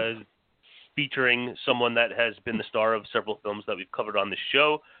featuring someone that has been the star of several films that we've covered on this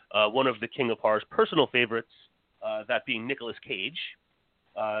show. One of the King of Horror's personal favorites, that being Nicolas Cage.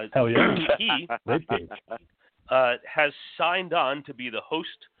 Hell yeah. He has signed on to be the host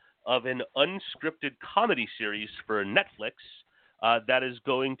of an unscripted comedy series for Netflix that is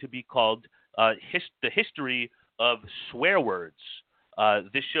going to be called The History of Swear Words.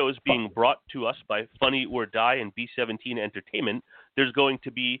 This show is being brought to us by Funny or Die and B17 Entertainment. There's going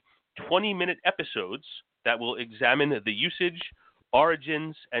to be 20-minute episodes that will examine the usage,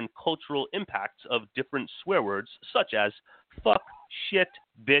 origins, and cultural impacts of different swear words such as fuck, shit,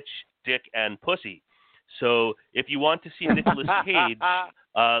 bitch, dick, and pussy. So if you want to see Nicolas Cage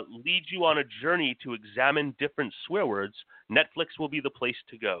lead you on a journey to examine different swear words, Netflix will be the place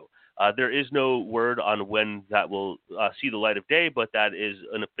to go. There is no word on when that will see the light of day, but that is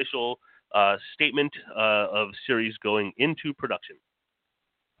an official statement of series going into production.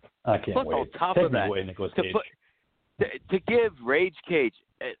 I can't Plus, wait. on top of that, Nicolas Cage. To give Rage Cage,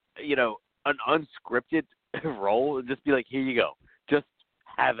 an unscripted role and just be like, here you go, just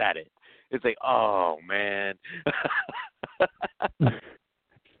have at it. It's like, oh man.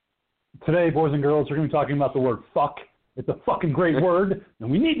 Today, boys and girls, we're going to be talking about the word fuck. It's a fucking great word,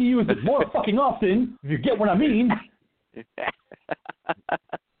 and we need to use it more fucking often, if you get what I mean.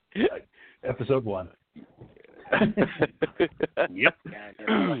 Episode 1. Yep.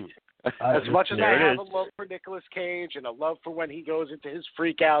 As much as I have a love for Nicolas Cage and a love for when he goes into his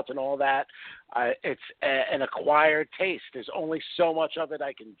freakouts and all that, it's an acquired taste. There's only so much of it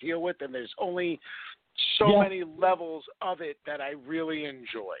I can deal with, and there's only so many levels of it that I really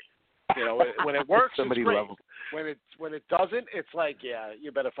enjoy. You know, when it works, so it's many great. levels. When it doesn't, it's like, yeah,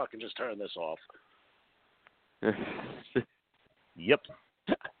 you better fucking just turn this off. Yep.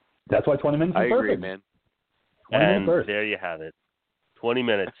 That's why 20 minutes is I agree, perfect. man. And there you have it. 20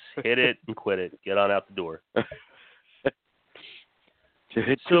 minutes. Hit it and quit it. Get on out the door.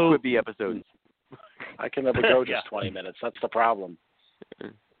 Two would be episodes. I can never go just 20 minutes. That's the problem.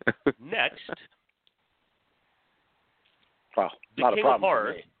 Next. Well, the not King a problem of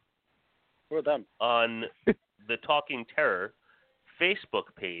Horror. for me. Who are them? On the Talking Terror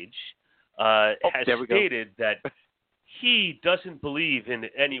Facebook page has stated that he doesn't believe in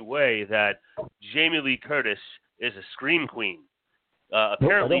any way that Jamie Lee Curtis is a scream queen.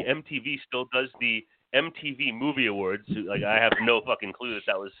 Apparently, MTV still does the MTV Movie Awards. Like, I have no fucking clue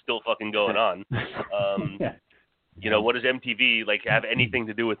that was still fucking going on. You know, what does MTV have anything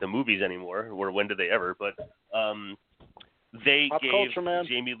to do with the movies anymore? Or when did they ever? But they Pop gave culture, man.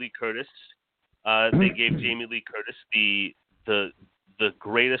 Jamie Lee Curtis. They gave Jamie Lee Curtis the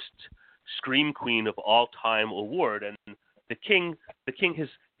greatest scream queen of all time award, and the king,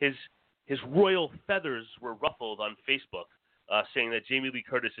 his royal feathers were ruffled on Facebook, saying that Jamie Lee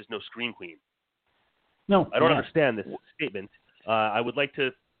Curtis is no scream queen. No, I don't understand this statement. I would like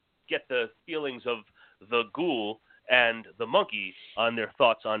to get the feelings of the ghoul and the monkey on their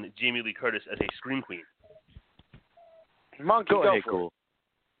thoughts on Jamie Lee Curtis as a scream queen. Monkey, go ahead, for cool.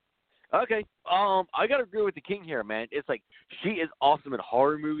 Okay, I gotta agree with the king here, man. It's like she is awesome in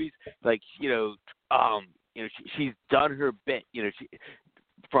horror movies. Like, she's done her bit.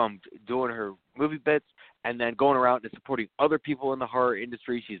 From doing her movie bits and then going around and supporting other people in the horror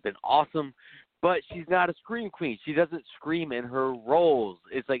industry. She's been awesome, but she's not a scream queen. She doesn't scream in her roles.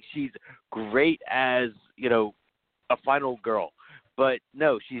 It's like she's great as a final girl, but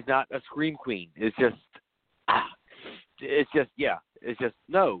no, she's not a scream queen. It's just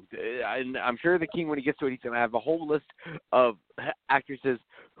no. And I'm sure the king, when he gets to it, he's going to have a whole list of actresses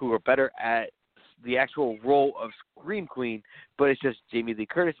who are better at the actual role of scream queen, but it's just Jamie Lee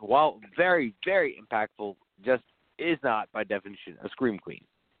Curtis, while very, very impactful, just is not, by definition, a scream queen.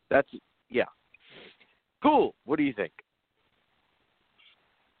 That's, yeah. Cool. What do you think?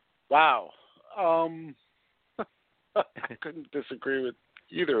 Wow. I couldn't disagree with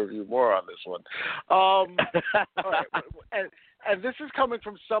either of you more on this one. All right. And this is coming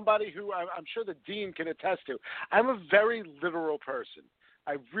from somebody who I'm sure the Dean can attest to. I'm a very literal person.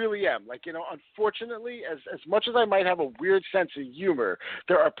 I really am. Unfortunately, as much as I might have a weird sense of humor,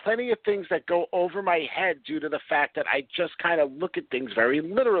 there are plenty of things that go over my head due to the fact that I just kind of look at things very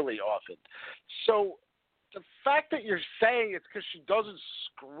literally often. So the fact that you're saying it's because she doesn't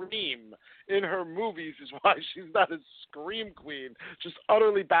scream in her movies is why she's not a scream queen just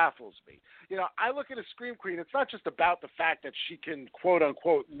utterly baffles me. I look at a scream queen, it's not just about the fact that she can, quote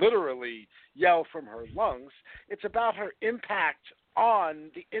unquote, literally yell from her lungs. It's about her impact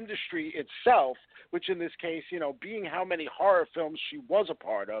on the industry itself, which in this case, being how many horror films she was a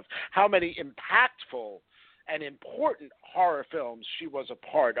part of, how many impactful and important horror films she was a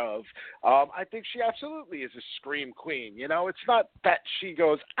part of. I think she absolutely is a scream queen. It's not that she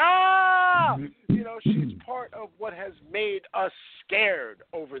goes, ah! She's part of what has made us scared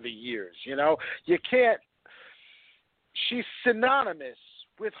over the years. You can't, she's synonymous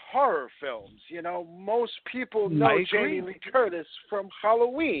with horror films. Most people know Jamie Lee Curtis from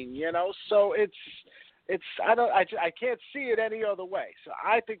Halloween, so I can't see it any other way. So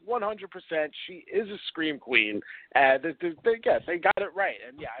I think 100% she is a scream queen. They got it right.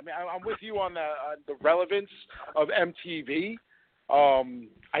 And yeah, I'm with you on the relevance of MTV.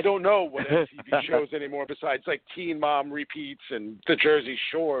 I don't know what MTV shows anymore besides Teen Mom Repeats and The Jersey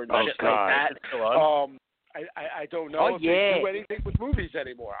Shore and shit like that. I don't know if they do anything with movies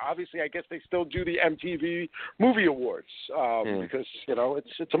anymore. Obviously, I guess they still do the MTV Movie Awards because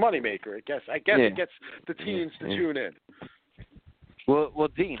it's a moneymaker. I guess it gets the teens to tune in. Well,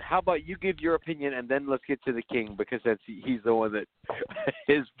 Dean, how about you give your opinion and then let's get to the king because he's the one that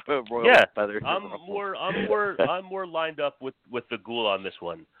is royal feathers. I'm more lined up with the ghoul on this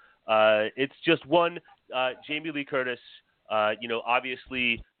one. It's just one. Jamie Lee Curtis,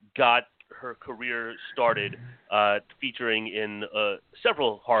 obviously got her career started featuring in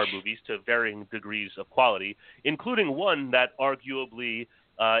several horror movies to varying degrees of quality, including one that arguably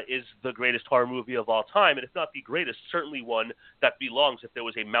is the greatest horror movie of all time, and if not the greatest, certainly one that belongs. If there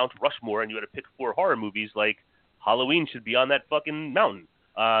was a Mount Rushmore and you had to pick 4 horror movies, Halloween should be on that fucking mountain.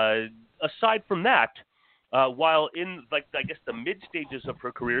 Aside from that, while in I guess the mid stages of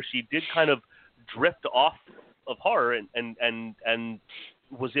her career, she did kind of drift off of horror and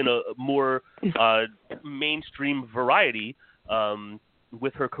was in a more mainstream variety.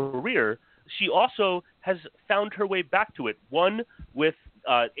 with her career, she also has found her way back to it. One with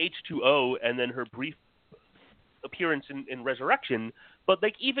H2O, and then her brief appearance in Resurrection. But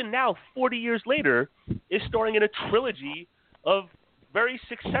like even now, 40 years later, is starring in a trilogy of very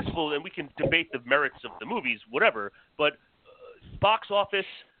successful, and we can debate the merits of the movies, whatever, but box office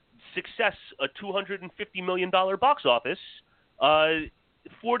success, a $250 million box office,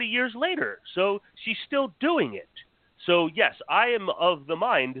 40 years later. So she's still doing it. So yes, I am of the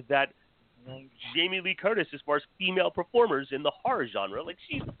mind that Jamie Lee Curtis, as far as female performers in the horror genre, like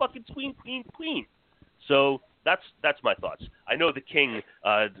she's the fucking queen. So that's my thoughts. I know the King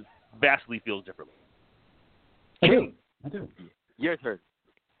vastly feels differently. I do. Your turn.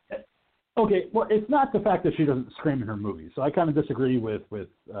 Okay, well, it's not the fact that she doesn't scream in her movies. So I kind of disagree with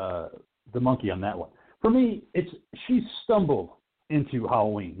the monkey on that one. For me, she stumbled into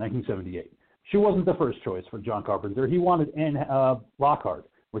Halloween, 1978. She wasn't the first choice for John Carpenter. He wanted Anne Lockhart,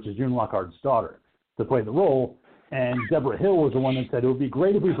 which is June Lockhart's daughter, to play the role. And Deborah Hill was the one that said it would be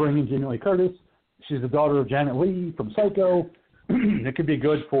great if we bring in Jamie Lee Curtis. She's the daughter of Janet Leigh from Psycho. It could be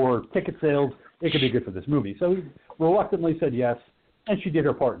good for ticket sales. It could be good for this movie. So he reluctantly said yes, and she did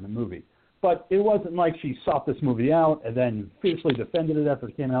her part in the movie. But it wasn't like she sought this movie out and then fiercely defended it after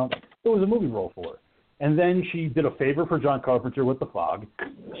it came out. It was a movie role for her. And then she did a favor for John Carpenter with The Fog.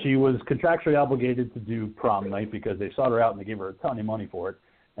 She was contractually obligated to do Prom Night because they sought her out and they gave her a ton of money for it.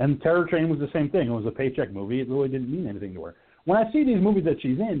 And Terror Train was the same thing. It was a paycheck movie. It really didn't mean anything to her. When I see these movies that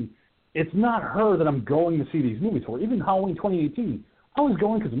she's in, it's not her that I'm going to see these movies for. Even Halloween 2018, I was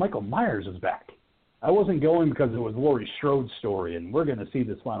going because Michael Myers is back. I wasn't going because it was Laurie Strode's story and we're going to see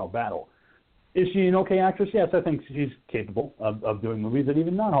this final battle. Is she an okay actress? Yes, I think she's capable of doing movies, and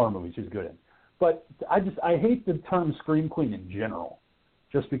even non-horror movies she's good in. But I hate the term scream queen in general,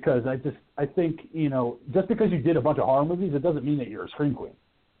 just because I think, just because you did a bunch of horror movies, it doesn't mean that you're a scream queen.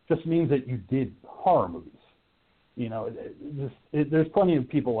 It just means that you did horror movies. There's plenty of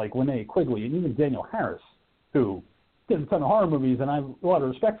people like Linnea Quigley and even Danielle Harris who did a ton of horror movies, and I have a lot of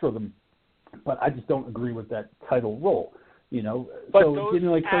respect for them, but I just don't agree with that title role. But so, those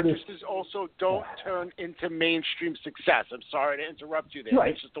like actresses Curtis, also don't turn into mainstream success. I'm sorry to interrupt you there.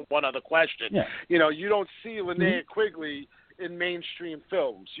 Right. It's just one other question. Yeah. You don't see Linnea Quigley in mainstream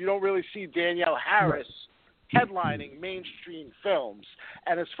films. You don't really see Danielle Harris headlining mainstream films.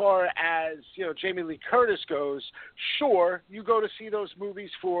 And as far as, Jamie Lee Curtis goes, sure, you go to see those movies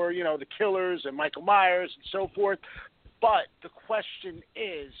for, the Killers and Michael Myers and so forth. But the question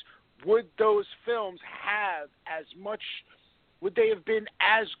is, would those films would they have been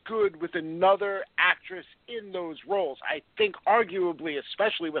as good with another actress in those roles? I think arguably,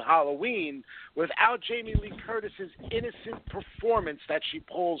 especially with Halloween, without Jamie Lee Curtis's innocent performance that she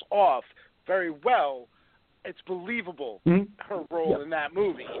pulls off very well, it's believable, her role in that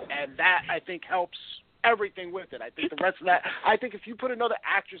movie. And that, I think, helps everything with it. I think the rest of that, I think if you put another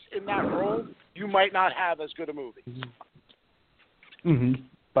actress in that role, you might not have as good a movie.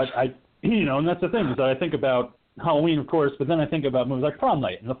 But and that's the thing, is that I think about Halloween, of course, but then I think about movies like Prom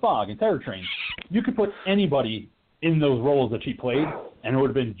Night and The Fog and Terror Train. You could put anybody in those roles that she played, and it would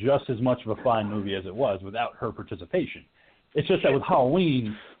have been just as much of a fine movie as it was without her participation. It's just that with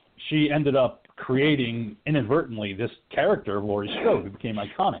Halloween, she ended up creating, inadvertently, this character of Laurie Strode, who became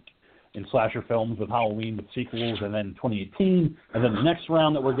iconic in slasher films with Halloween, with sequels, and then 2018, and then the next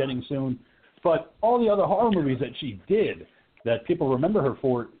round that we're getting soon. But all the other horror movies that she did that people remember her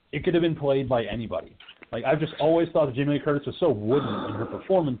for, it could have been played by anybody. Like, I've just always thought that Jamie Lee Curtis was so wooden in her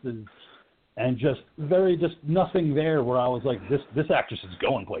performances, and just nothing there where I was like, this actress is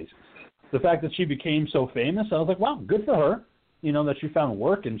going places. The fact that she became so famous, I was like, wow, good for her. That she found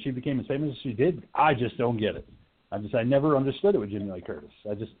work and she became as famous as she did. I just don't get it. I never understood it with Jamie Lee Curtis.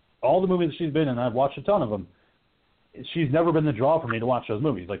 All the movies that she's been in, I've watched a ton of them. She's never been the draw for me to watch those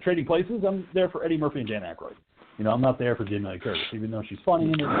movies. Like Trading Places, I'm there for Eddie Murphy and Dan Aykroyd. I'm not there for Jamie Lee Curtis, even though she's funny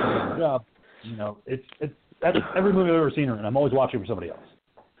in it and does a good job. That's every movie I've ever seen her in. I'm always watching for somebody else.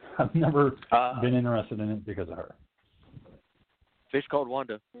 I've never been interested in it because of her. Fish Called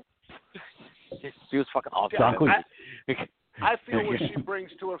Wanda. She was fucking awesome. John Cleese. I feel what she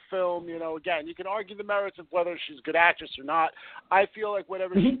brings to a film, again, you can argue the merits of whether she's a good actress or not. I feel like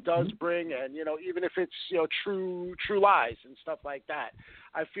whatever she does bring, and, even if it's, true lies and stuff like that,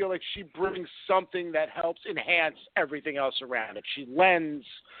 I feel like she brings something that helps enhance everything else around it. She lends,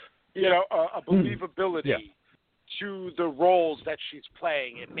 a believability to the roles that she's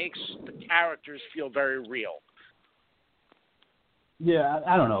playing. It makes the characters feel very real. Yeah,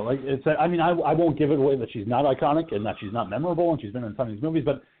 I don't know. I won't give it away that she's not iconic and that she's not memorable and she's been in a ton of these movies.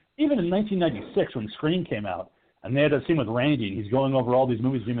 But even in 1996, when Scream came out, And they had that scene with Randy, and he's going over all these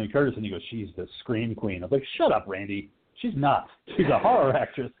movies, Jamie Lee Curtis, and he goes, she's the scream queen. I was like, shut up, Randy. She's not. She's a horror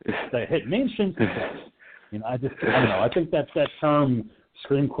actress that hit mainstream success. I don't know. I think that term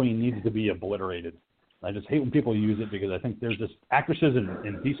scream queen needs to be obliterated. I just hate when people use it because I think they're just actresses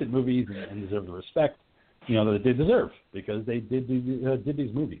in decent movies and deserve the respect, that they deserve because they did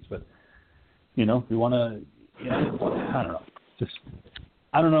these movies. But, if you want to, I don't know.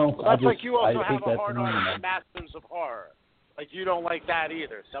 I don't know. Well, that's like you also have a hard on masters of horror. Like you don't like that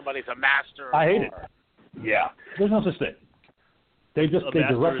either. Somebody's a master of horror. I hate it. Yeah. There's no such thing. They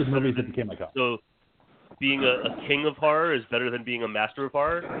directed movies that became iconic. So being a king of horror is better than being a master of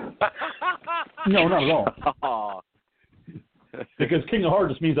horror? No, not at all. Because king of horror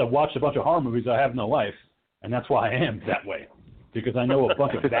just means I've watched a bunch of horror movies I have in my life, and that's why I am that way. Because I know a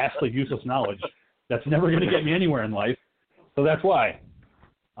bunch of vastly useless knowledge that's never going to get me anywhere in life. So that's why.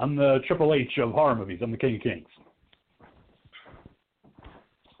 I'm the Triple H of horror movies. I'm the king of kings.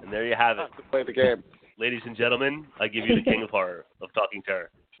 And there you have it. Play the game. Ladies and gentlemen, I give you the king of horror, of talking terror.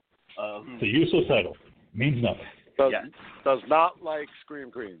 It's a useless title. Means nothing. Does not like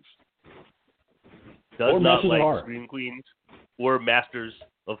scream queens. Does not like scream queens or masters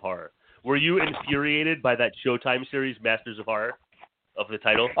of horror. Were you infuriated by that Showtime series, Masters of Horror, of the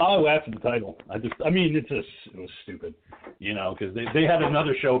title? I laughed at the title. It was stupid, because they had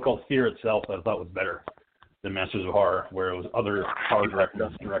another show called Fear Itself that I thought was better than Masters of Horror, where it was other horror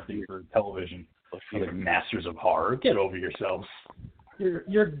directors directing for television. Like Masters of Horror, get over yourselves.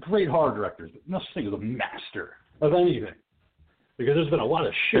 You're great horror directors, but no such thing as a master of anything. Because there's been a lot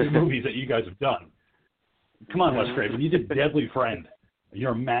of shitty movies that you guys have done. Come on, Wes Craven, you did Deadly Friend.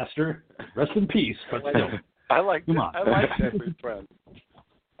 You're a master. Rest in peace, but still. I like Deadly Friend.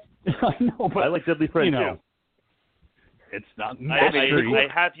 I know, but I like Deadly Friend too. It's not mastery. I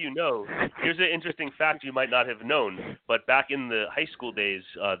have here's an interesting fact you might not have known, but back in the high school days,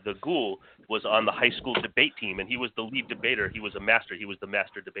 the Ghoul was on the high school debate team, and he was the lead debater. He was a master. He was the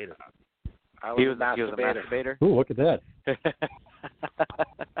master debater. He was a master debater. Ooh, look at that.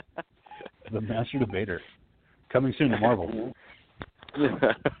 The master debater. Coming soon to Marvel.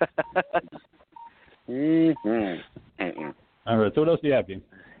 All right, so what else do you have, Dean?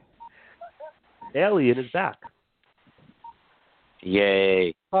 Alien is back.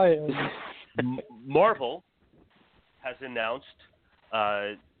 Yay. Hi. Marvel has announced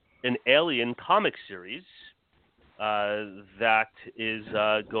an Alien comic series that is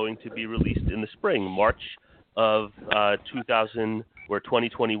going to be released in the spring. March of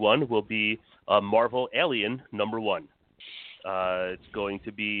 2021 will be Marvel Alien #1. It's going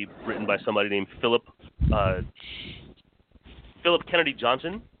to be written by somebody named Philip Kennedy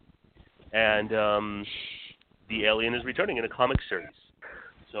Johnson, and the Alien is returning in a comic series.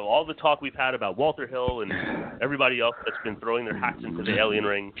 So all the talk we've had about Walter Hill and everybody else that's been throwing their hats into the Alien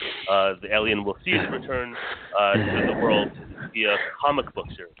ring, the Alien will see its return to the world via comic book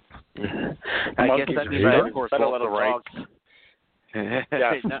series. I guess that means Dark Horse lost the rights.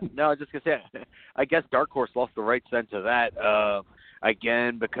 No, I was just going to say, I guess Dark Horse lost the rights then to that,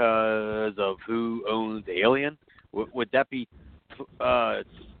 again, because of who owns Alien. Would that be 20th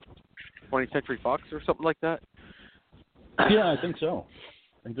Century Fox or something like that? Yeah, I think so.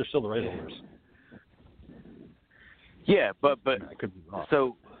 I think they're still the right holders. Yeah, but I could be wrong.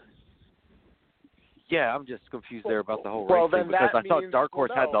 So, yeah, I'm just confused there about the whole rights thing because I thought Dark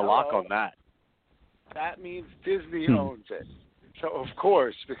Horse had the lock on that. That means Disney owns it. So, of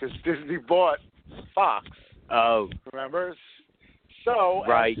course, because Disney bought Fox. Oh. Remember? So,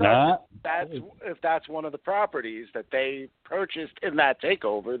 right. If that's one of the properties that they purchased in that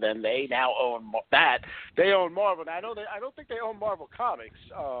takeover, then they now own that. They own Marvel. Now, I don't think they own Marvel Comics,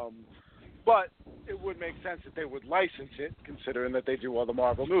 but it would make sense that they would license it, considering that they do all the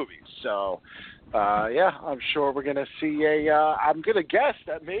Marvel movies. So, yeah, I'm sure we're going to see I'm going to guess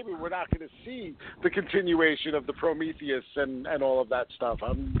that maybe we're not going to see the continuation of the Prometheus and all of that stuff.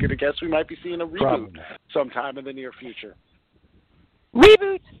 I'm going to guess we might be seeing a reboot sometime in the near future.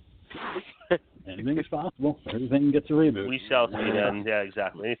 Reboot! Anything is possible. Everything gets a reboot. We shall see then. Yeah,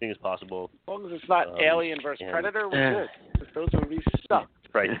 exactly. Anything is possible. As long as it's not Alien versus Predator, we're good. Those movies suck.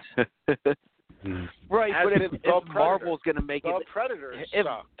 Right. Right, but if Marvel's going to make it... Predator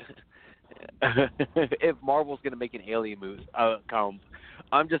if Marvel's going to make an Alien movie,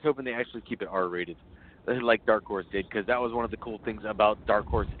 I'm just hoping they actually keep it R-rated, like Dark Horse did, because that was one of the cool things about Dark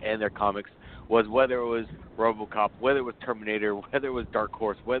Horse and their comics, was whether it was RoboCop, whether it was Terminator, whether it was Dark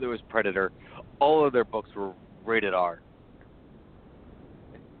Horse, whether it was Predator, all of their books were rated R.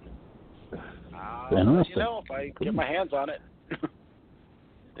 If I get my hands on it.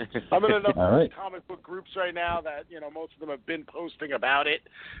 I'm in enough comic book groups right now that most of them have been posting about it.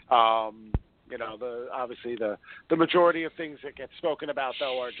 Obviously the majority of things that get spoken about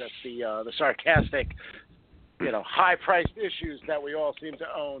though are just the sarcastic, high-priced issues that we all seem to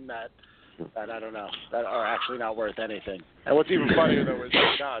own that I don't know, that are actually not worth anything. And what's even funnier though is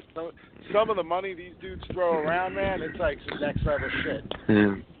God, some of the money these dudes throw around, man, it's like some next level shit.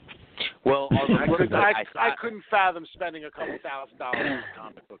 Mm. Well, I couldn't fathom spending a couple $1,000 on a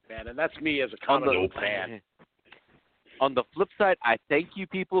comic book, man, and that's me as a comic book fan. On the flip side, I thank you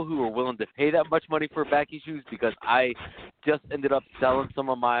people who are willing to pay that much money for back issues because I just ended up selling some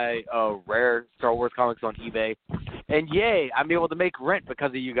of my rare Star Wars comics on eBay. And yay, I'm able to make rent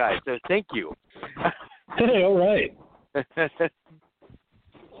because of you guys. So thank you. Hey, all right.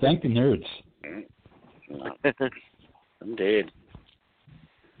 Thank the nerds. Indeed.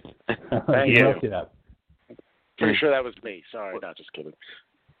 Thank you. Pretty sure that was me. Sorry, not just kidding.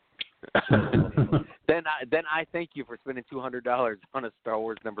 Then I thank you for spending $200 on a Star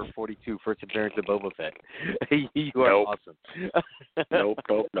Wars number 42 first appearance of Boba Fett. You are awesome.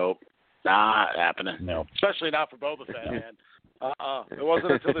 Nope. Not happening. No. Especially not for Boba Fett, man. It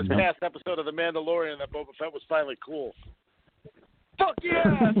wasn't until this past episode of The Mandalorian that Boba Fett was finally cool. Fuck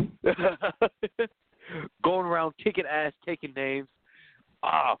yeah! Going around kicking ass, taking names.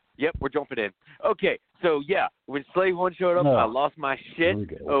 Yep, we're jumping in. Okay, so yeah, when Slave One showed up, I lost my shit.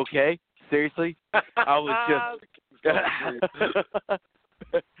 Okay, seriously, I was just.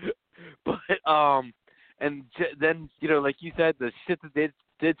 But and then like you said, the shit that they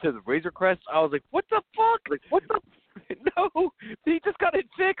did to the Razor Crest, I was like, what the fuck? Like, what the? No, he just got it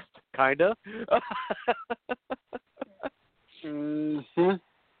fixed, kinda. Mm-hmm.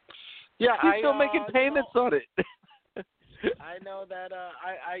 Yeah, he's still making payments on it. I know that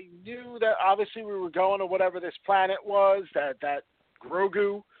I knew that obviously we were going to whatever this planet was, that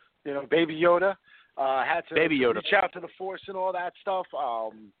Grogu, Baby Yoda, had to reach out to the Force and all that stuff. I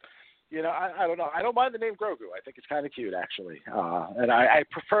don't know. I don't mind the name Grogu. I think it's kind of cute, actually. And I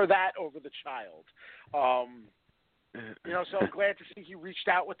prefer that over the child. So I'm glad to see he reached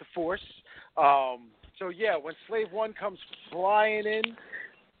out with the Force. So, yeah, when Slave One comes flying in,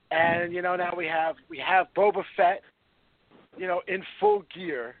 and, now we have Boba Fett, in full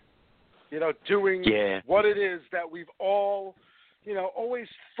gear, doing what it is that we've all, always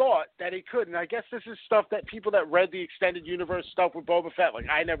thought that he could. And I guess this is stuff that people that read the extended universe stuff with Boba Fett, like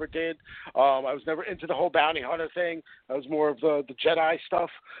I never did. I was never into the whole bounty hunter thing. I was more of the Jedi stuff.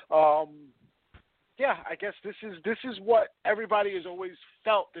 I guess this is what everybody has always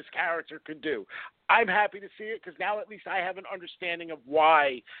felt this character could do. I'm happy to see it because now at least I have an understanding of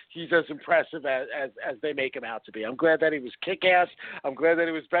why he's as impressive as they make him out to be. I'm glad that he was kick-ass. I'm glad that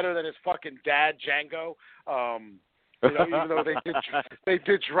he was better than his fucking dad, Django. Even though they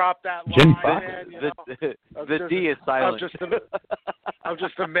did drop that line, man. The D is silent. I'm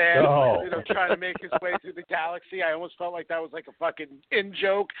just a man, trying to make his way through the galaxy. I almost felt like that was like a fucking in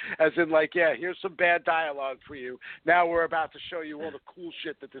joke, as in like, yeah, here's some bad dialogue for you. Now we're about to show you all the cool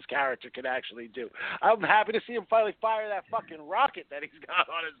shit that this character can actually do. I'm happy to see him finally fire that fucking rocket that he's got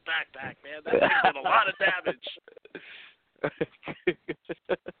on his backpack, man. That thing did a lot of damage.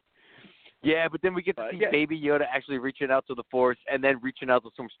 Yeah, but then we get to see Baby Yoda actually reaching out to the Force and then reaching out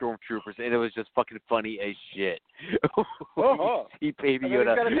to some stormtroopers, and it was just fucking funny as shit. See Baby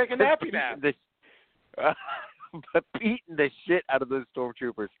Yoda. He's got to take a nappy nap. Beating the shit out of those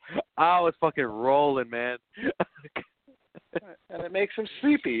stormtroopers. I was fucking rolling, man. And it makes him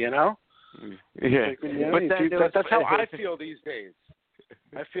sleepy, Yeah. But that's how I feel these days.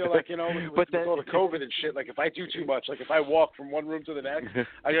 I feel like, with all the COVID and shit, like if I do too much, like if I walk from one room to the next,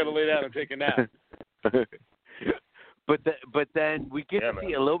 I got to lay down and take a nap. But then we get to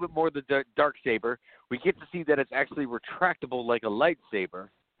see a little bit more of the dark saber. We get to see that it's actually retractable like a lightsaber,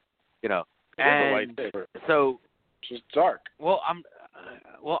 And a lightsaber. So it's just dark. Well,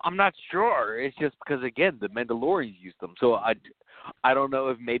 I'm not sure. It's just because again, the Mandalorians used them. So I don't know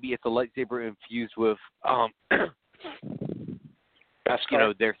if maybe it's a lightsaber infused with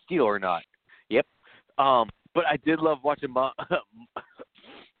their steel or not. Yep. But I did love watching Moff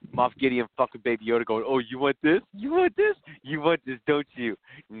Gideon fucking Baby Yoda going, oh, you want this? You want this? You want this, don't you?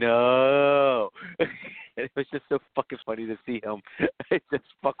 No. It was just so fucking funny to see him just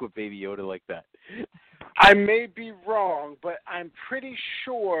fuck with Baby Yoda like that. I may be wrong, but I'm pretty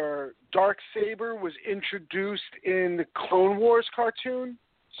sure Darksaber was introduced in the Clone Wars cartoon.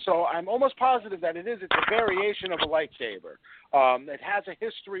 So I'm almost positive that it is. It's a variation of a lightsaber. It has a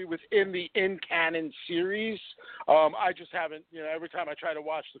history within the in-canon series. I just haven't, every time I try to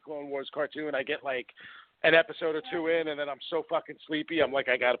watch the Clone Wars cartoon, I get like an episode or two in, and then I'm so fucking sleepy, I'm like,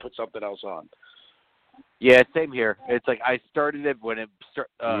 I got to put something else on. Yeah, same here. It's like I started it when it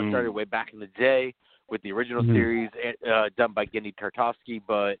started way back in the day with the original series done by Gendy Tartakovsky,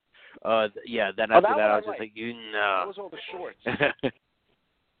 but then after that I was just like, That was all the shorts.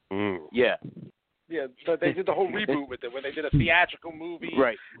 Yeah. Yeah, so they did the whole reboot with it when they did a theatrical movie,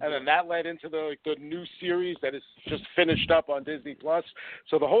 right? And then that led into the new series that is just finished up on Disney Plus.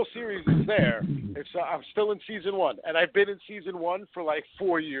 So the whole series is there. I'm still in season 1, and I've been in season 1 for like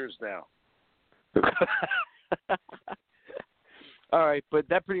 4 years now. All right, but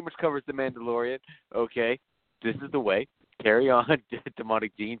that pretty much covers The Mandalorian. Okay, this is the way. Carry on,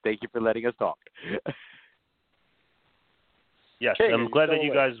 Demonic Gene. Thank you for letting us talk. Yes, I'm glad that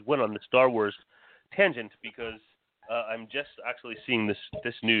you guys went on the Star Wars tangent because I'm just actually seeing this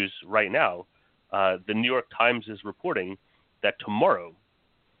news right now. The New York Times is reporting that tomorrow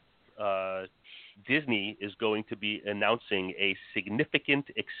Disney is going to be announcing a significant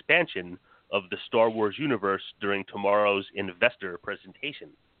expansion of the Star Wars universe during tomorrow's investor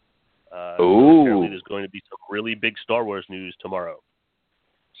presentation. So apparently there's going to be some really big Star Wars news tomorrow.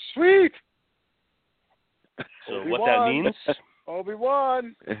 Sweet! So Obi-Wan. What that means...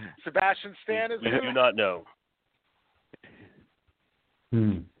 Obi-Wan. Sebastian Stan is we do not know.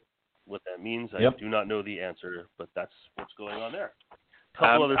 What that means, I do not know the answer, but that's what's going on there. A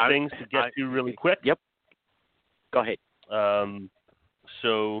couple other things to get to really quick. Yep. Go ahead.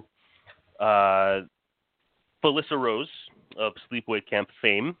 So, Felissa Rose of Sleepaway Camp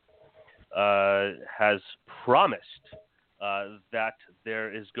fame has promised that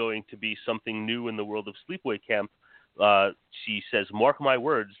there is going to be something new in the world of Sleepaway Camp. She says, mark my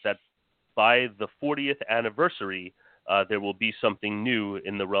words, that by the 40th anniversary, there will be something new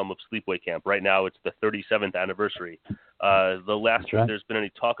in the realm of Sleepaway Camp. Right now, it's the 37th anniversary. The last time there's been any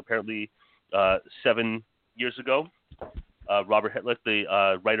talk, apparently 7 years ago, Robert Hitlick, the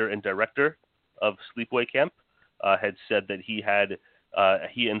writer and director of Sleepaway Camp, had said that he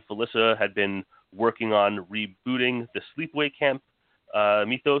and Felissa had been working on rebooting the Sleepaway Camp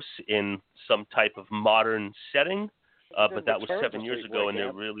mythos in some type of modern setting. But that was 7 years ago, and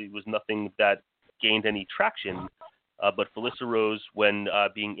there really was nothing that gained any traction. But Felissa Rose, when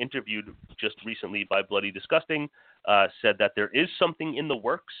being interviewed just recently by Bloody Disgusting, said that there is something in the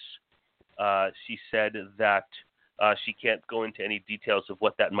works. She said that she can't go into any details of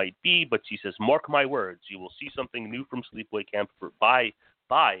what that might be, but she says, mark my words, you will see something new from Sleepaway Camp by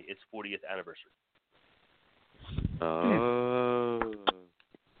its 40th anniversary.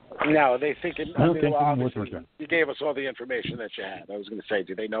 Now, are they thinking, you gave us all the information that you had. I was going to say,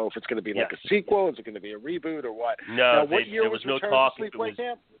 do they know if it's going to be like a sequel? Is it going to be a reboot or what? No, now, what year there was no talk. Sleepaway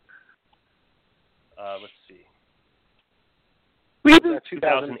Camp? Let's see. Reboot?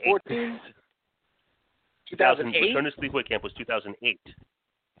 2014? 2008? Return to Sleepaway Camp was 2008.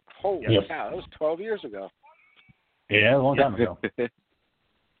 Holy cow, that was 12 years ago. Yeah, a long time ago.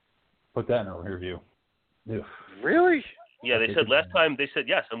 Put that in a review. Ew. Really? Yeah, they said last time. They said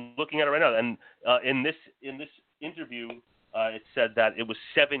yes. I'm looking at it right now, and in this interview, it said that it was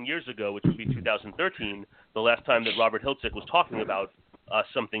 7 years ago, which would be 2013, the last time that Robert Hiltzik was talking about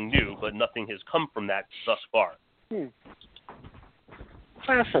something new, but nothing has come from that thus far.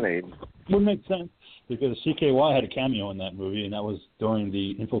 Fascinating. Would make sense because CKY had a cameo in that movie, and that was during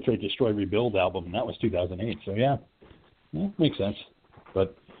the Infiltrate, Destroy, Rebuild album, and that was 2008. So yeah, makes sense.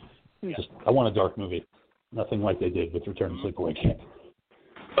 But just I want a dark movie. Nothing like they did with Return to Sleepaway Camp.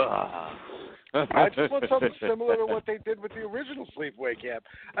 I just want something similar to what they did with the original Sleepaway Camp.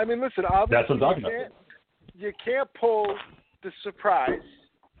 I mean, listen, obviously that's what I'm talking about. You can't pull the surprise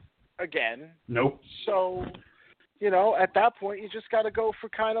again. Nope. So, at that point, you just got to go for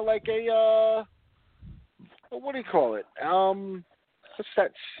kind of like a, what do you call it? What's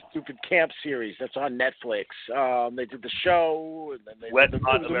that stupid camp series that's on Netflix? They did the show, and then they did the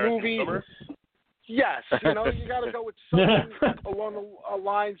movie. Summer? Yes, you got to go with something along the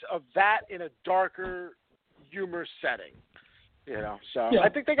lines of that in a darker humor setting. So I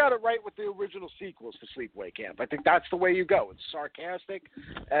think they got it right with the original sequels to Sleepaway Camp. I think that's the way you go. It's sarcastic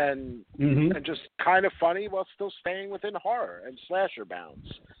and just kind of funny while still staying within horror and slasher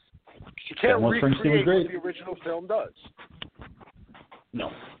bounds. You can't recreate what the original film does.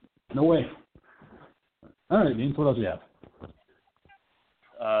 No way. All right, Dean, what else do you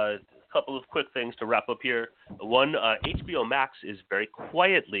have? Couple of quick things to wrap up here. One, HBO Max is very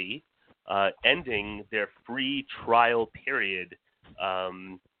quietly ending their free trial period.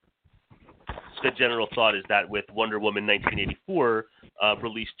 The general thought is that with Wonder Woman 1984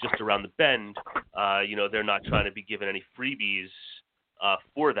 released just around the bend, they're not trying to be given any freebies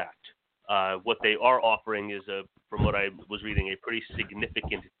for that. What they are offering is, from what I was reading, a pretty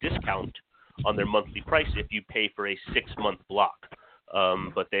significant discount on their monthly price if you pay for a 6-month block.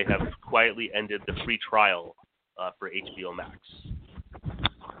 But they have quietly ended the free trial for HBO Max.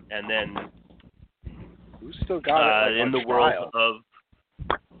 And then, who's still got it? Like, in the trial? world of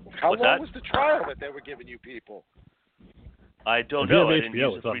how long was the trial that they were giving you people? I don't know. I didn't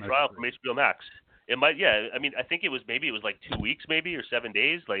use the free trial from HBO Max. It might, yeah. I mean, I think it was like 2 weeks, maybe, or 7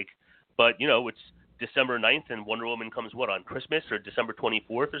 days. Like, but it's December 9th, and Wonder Woman comes on Christmas or December 24th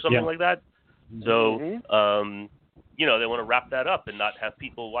or something like that. So, they want to wrap that up and not have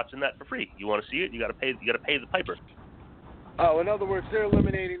people watching that for free. You want to see it? You got to pay. You got to pay the piper. Oh, in other words, they're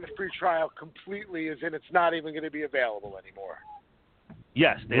eliminating the free trial completely, as in it's not even going to be available anymore.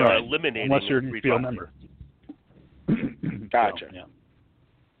 Yes, they are eliminating unless you're the free an trial. HBO member. Gotcha. So, yeah.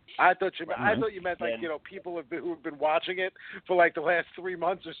 I thought you meant like people who have been watching it for like the last 3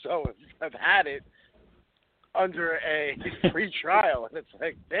 months or so have had it under a free trial, and it's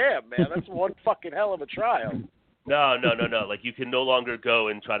like, damn, man, that's one fucking hell of a trial. No. Like, you can no longer go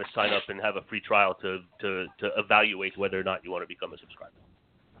and try to sign up and have a free trial to evaluate whether or not you want to become a subscriber.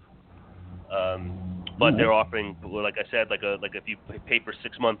 But they're offering, like I said, like if you pay for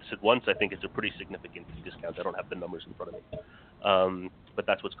 6 months at once, I think it's a pretty significant discount. I don't have the numbers in front of me. But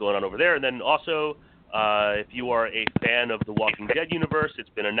that's what's going on over there. And then also, if you are a fan of the Walking Dead universe, it's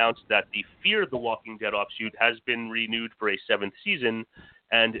been announced that the Fear the Walking Dead offshoot has been renewed for a 7th season.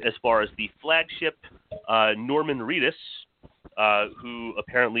 And as far as the flagship, Norman Reedus, who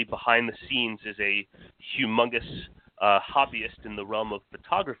apparently behind the scenes is a humongous hobbyist in the realm of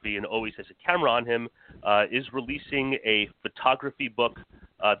photography and always has a camera on him, is releasing a photography book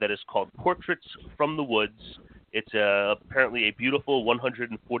that is called Portraits from the Woods. It's apparently a beautiful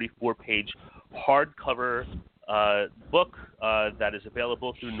 144-page hardcover book that is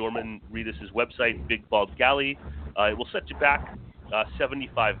available through Norman Reedus' website, Big Bald Galley. It will set you back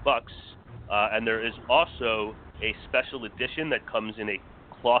 $75, and there is also a special edition that comes in a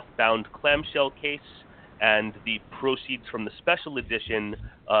cloth-bound clamshell case, and the proceeds from the special edition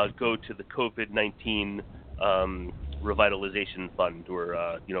go to the COVID-19 revitalization fund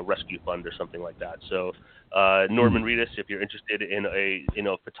or rescue fund or something like that. So Norman Reedus, if you're interested in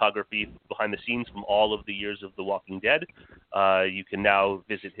a photography behind the scenes from all of the years of The Walking Dead, you can now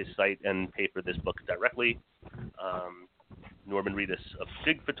visit his site and pay for this book directly. Norman Reedus, a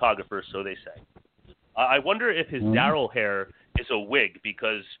big photographer, so they say. I wonder if his Daryl hair is a wig,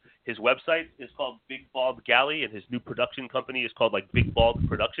 because his website is called Big Bald Galley and his new production company is called like Big Bald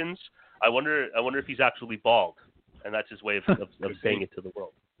Productions. I wonder if he's actually bald, and that's his way of saying it to the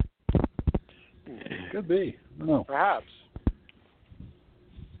world. Could be. I don't know. Perhaps.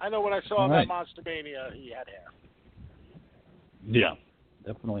 I know when I saw him at Monster Mania, he had hair. Yeah,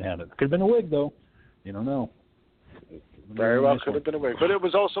 definitely had it. Could have been a wig, though. You don't know. Very well could have been a wig. But it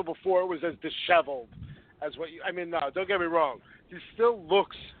was also before it was as disheveled as what you... I mean, no, don't get me wrong. He still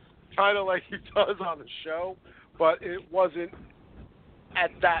looks kind of like he does on the show, but it wasn't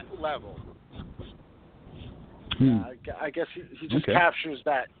at that level. I guess he just captures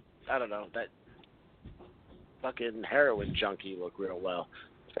that, I don't know, that fucking heroin junkie look real well.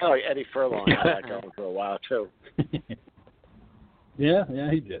 It's kind of like Eddie Furlong had that going for a while, too. Yeah,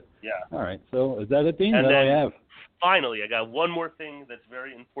 he did. Yeah. All right, so is that it, Dean? And that then, I have? Finally, I got one more thing that's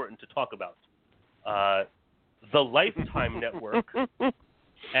very important to talk about. The Lifetime Network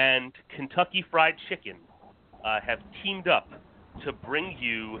and Kentucky Fried Chicken have teamed up to bring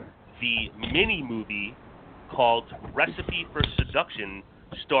you the mini-movie called Recipe for Seduction,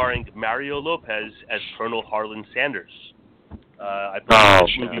 starring Mario Lopez as Colonel Harlan Sanders. I believe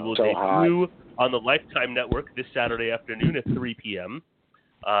this movie will debut on the Lifetime Network this Saturday afternoon at 3 p.m.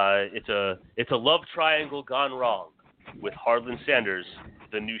 It's a love triangle gone wrong, with Harlan Sanders,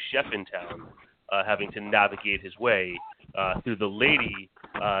 the new chef in town, having to navigate his way through the lady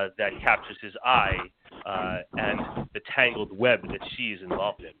that captures his eye and the tangled web that she is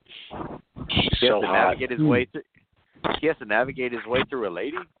involved in. He has to navigate his way through a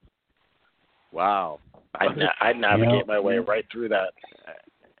lady? Wow. I'd navigate my way right through that.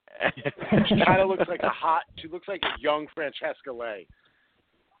 She kind of looks like she looks like a young Francesca Lay.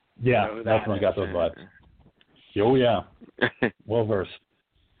 Yeah, definitely got those vibes. Oh, yeah. Well versed.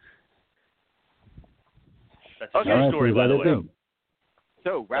 That's a good story, by the way.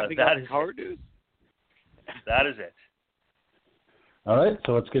 So, wrapping up horror news? That is it. All right,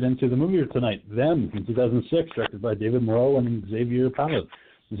 so let's get into the movie tonight. Them, from 2006, directed by David Moreau and Xavier Palud.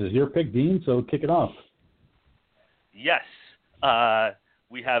 This is your pick, Dean, so kick it off. Yes.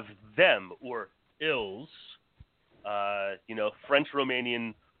 We have Them, or Ills,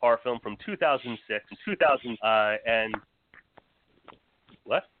 French-Romanian horror film from 2006. And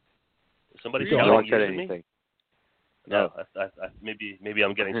what? Somebody shouting at me? No, maybe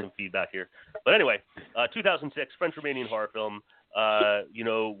I'm getting some feedback here. But anyway, 2006 French-Romanian horror film.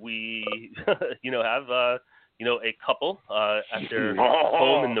 We have a couple at their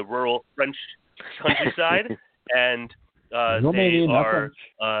home in the rural French countryside, and they're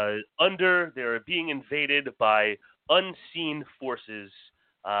being invaded by unseen forces,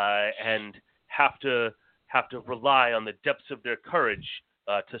 and have to rely on the depths of their courage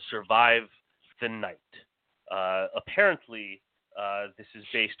to survive the night. Apparently, this is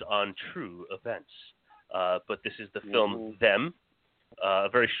based on true events, but this is the film Them, a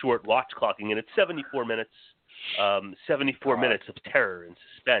very short watch, clocking in at 74 minutes. 74 minutes of terror and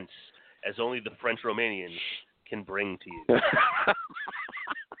suspense, as only the French-Romanians can bring to you.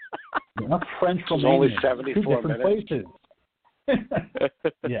 Not French-Romanian. Only 74 minutes. Places.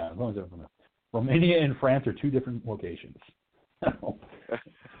 Yeah, as long as different. Romania and France are two different locations.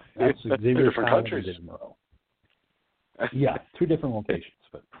 That's Xavier, different countries. Moreau. Yeah, two different locations,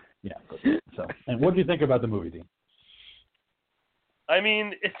 but yeah. And what do you think about the movie, Dean? I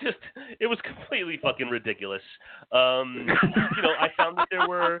mean, it was completely fucking ridiculous. I found that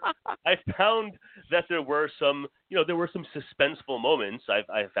there were some suspenseful moments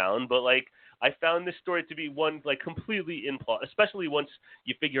I found, but I found this story to be one completely implausible, especially once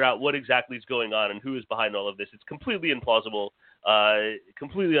you figure out what exactly is going on and who is behind all of this. It's completely implausible,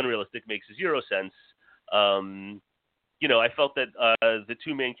 completely unrealistic, makes zero sense. I felt that the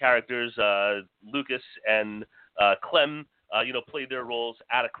two main characters, Lucas and Clem, played their roles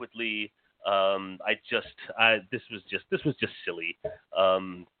adequately. This was just silly.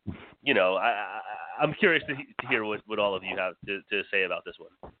 I'm curious to hear what all of you have to say about this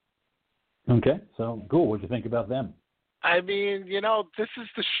one. Okay, so cool. What do you think about Them? I mean, this is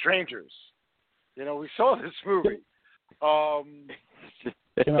The Strangers. We saw this movie.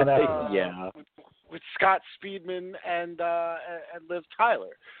 With Scott Speedman and Liv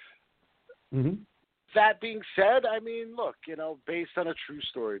Tyler. Mm-hmm. That being said, I mean, look, based on a true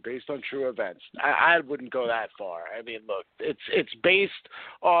story, based on true events, I wouldn't go that far. I mean, look, it's based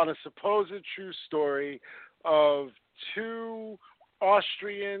on a supposed true story of two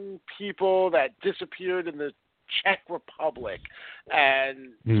Austrian people that disappeared in the Czech Republic,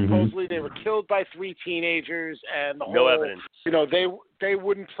 and supposedly they were killed by three teenagers, and the whole evidence. They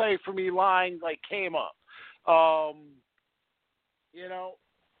wouldn't play for me line came up.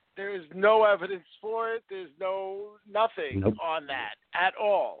 There is no evidence for it. There's nothing on that at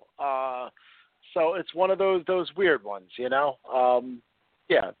all. So it's one of those weird ones,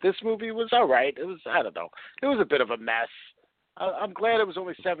 this movie was all right. It was, I don't know, it was a bit of a mess. I'm glad it was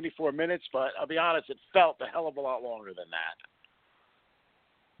only 74 minutes, but I'll be honest, it felt a hell of a lot longer than that.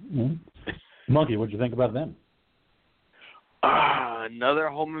 Mm-hmm. Monkey, what'd you think about Them? Another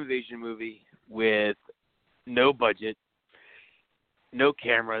home invasion movie with no budget, no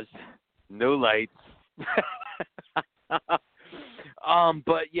cameras, no lights.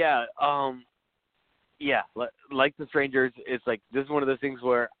 Like The Strangers, it's this is one of those things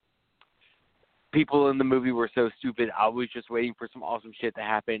where people in the movie were so stupid. I was just waiting for some awesome shit to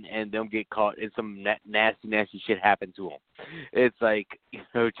happen, and them get caught, and some nasty shit happen to them. It's like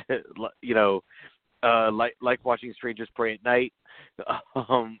watching strangers pray at night. I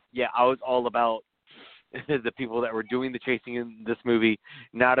was all about the people that were doing the chasing in this movie,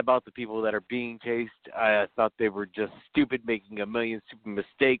 not about the people that are being chased. I thought they were just stupid, making a million stupid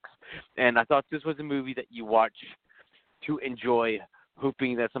mistakes, and I thought this was a movie that you watch to enjoy,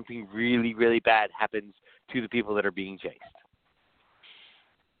 hoping that something really, really bad happens to the people that are being chased.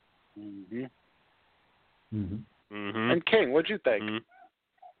 Mm-hmm. Mm-hmm. Mm-hmm. And King, what'd you think?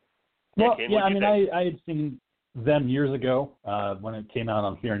 Mm-hmm. Well, King, I had seen Them years ago when it came out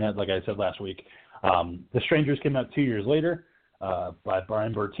on FearNet, like I said last week. The Strangers came out 2 years later by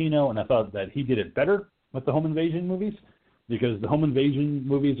Brian Bertino, and I thought that he did it better with the home invasion movies, because the home invasion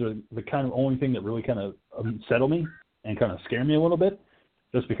movies are the kind of only thing that really kind of unsettle me and kind of scare me a little bit,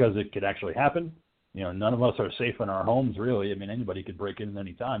 just because it could actually happen. None of us are safe in our homes, really. I mean, anybody could break in at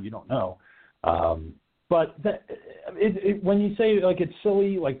any time. You don't know. But when you say it's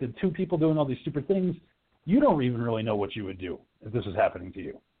silly, like the two people doing all these stupid things, you don't even really know what you would do if this was happening to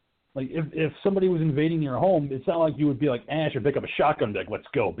you. Like if somebody was invading your home, it's not like you would be like, I should pick up a shotgun deck. Let's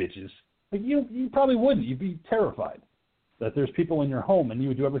go, bitches. Like you probably wouldn't. You'd be terrified that there's people in your home, and you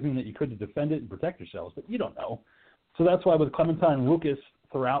would do everything that you could to defend it and protect yourselves. But you don't know. So that's why with Clementine and Lucas,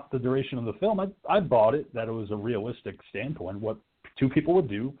 throughout the duration of the film, I bought it that it was a realistic standpoint, what two people would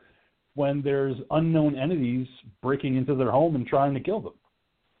do when there's unknown entities breaking into their home and trying to kill them.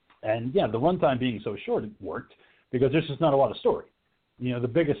 And, yeah, the runtime being so short, it worked because there's just not a lot of story. You know, the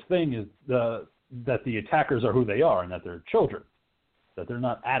biggest thing is that the attackers are who they are and that they're children, that they're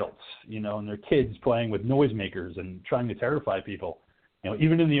not adults, you know, and they're kids playing with noisemakers and trying to terrify people. You know,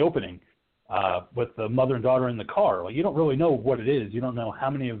 even in the opening with the mother and daughter in the car, like, you don't really know what it is. You don't know how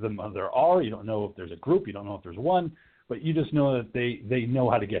many of them there are. You don't know if there's a group. You don't know if there's one. But you just know that they know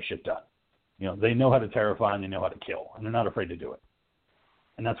how to get shit done. You know, they know how to terrify and they know how to kill, and they're not afraid to do it.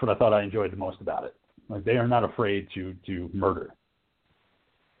 And that's what I thought I enjoyed the most about it. Like, they are not afraid to murder.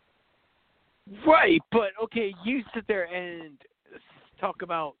 Right, but okay, you sit there and talk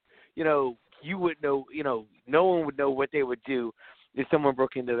about, you know, you would know, you know, no one would know what they would do if someone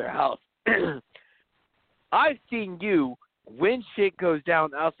broke into their house. I've seen you, when shit goes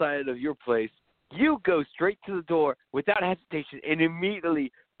down outside of your place, you go straight to the door without hesitation and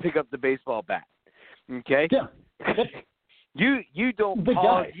immediately pick up the baseball bat. Okay? Yeah. You don't Big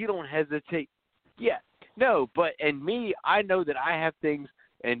pause, guy. you don't hesitate. Yeah. No, but and me, I know that I have things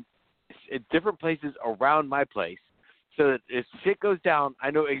in different places around my place, so that if shit goes down,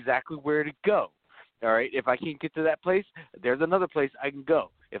 I know exactly where to go. All right? If I can't get to that place, there's another place I can go.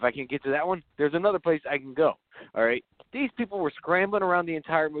 If I can't get to that one, there's another place I can go. All right? These people were scrambling around the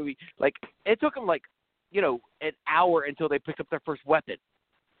entire movie. Like, it took them, like, you know, an hour until they picked up their first weapon.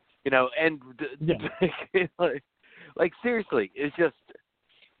 You know, and, like, seriously, it's just,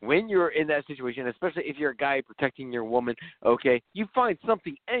 when you're in that situation, especially if you're a guy protecting your woman, okay, you find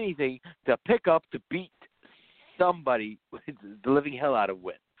something, anything, to pick up to beat somebody the living hell out of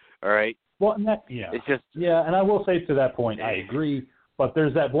with. All right? Well, and that, yeah. It's just, yeah, and I will say to that point, I agree. But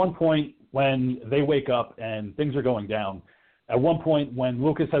there's that one point when they wake up and things are going down. At one point when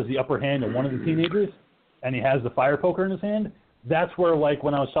Lucas has the upper hand of one of the teenagers and he has the fire poker in his hand, that's where, like,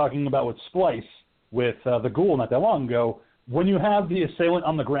 when I was talking about with Splice, with the ghoul not that long ago, when you have the assailant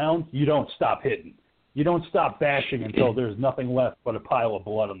on the ground, you don't stop hitting. You don't stop bashing until there's nothing left but a pile of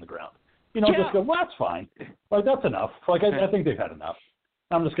blood on the ground. You know, just go, well, that's fine. Like, that's enough. Like, I think they've had enough.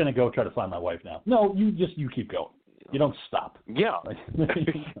 I'm just going to go try to find my wife now. No, you keep going. You don't stop. Yeah. Like,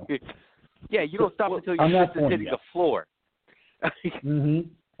 yeah, you don't stop until your fist is hitting the floor. Mm-hmm.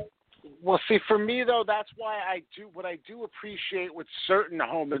 Well, see, for me, though, that's why I do appreciate with certain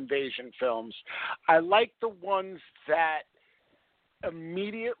home invasion films. I like the ones that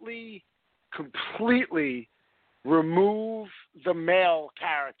immediately, completely remove the male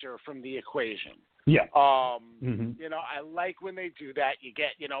character from the equation. Yeah. You know, I like when they do that. You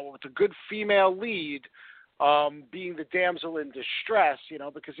get, you know, with a good female lead being the damsel in distress, you know,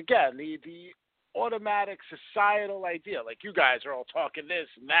 because, again, the automatic societal idea, like you guys are all talking this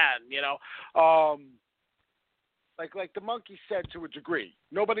and that, and, you know, like the monkey said, to a degree,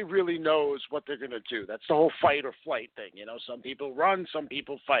 nobody really knows what they're going to do. That's the whole fight or flight thing. You know, some people run, some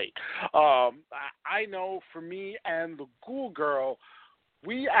people fight. I know for me and the Ghoul Girl,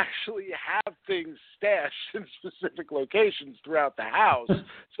 we actually have things stashed in specific locations throughout the house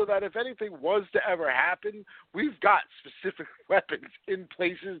so that if anything was to ever happen, we've got specific weapons in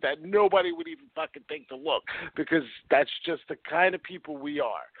places that nobody would even fucking think to look, because that's just the kind of people we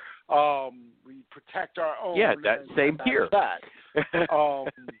are. We protect our own. Yeah, that same here. You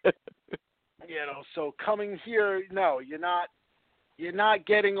know, so coming here, no, you're not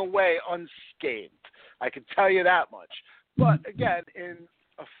getting away unscathed. I can tell you that much. But, again, in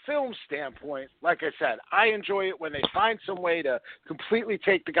a film standpoint, like I said, I enjoy it when they find some way to completely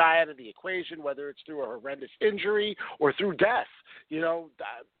take the guy out of the equation, whether it's through a horrendous injury or through death. You know,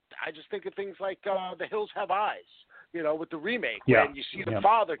 I just think of things like The Hills Have Eyes, you know, with the remake, when you see the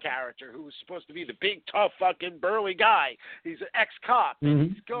father character who was supposed to be the big, tough, fucking burly guy. He's an ex-cop,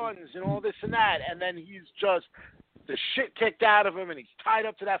 and he's guns and all this and that, and then he's just the shit kicked out of him, and he's tied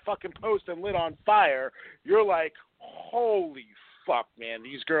up to that fucking post and lit on fire. You're like, holy fuck, man,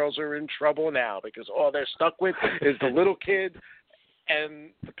 these girls are in trouble now, because all they're stuck with is the little kid and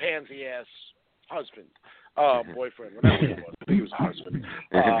the pansy-ass husband, boyfriend, whatever it was. I think it was a husband.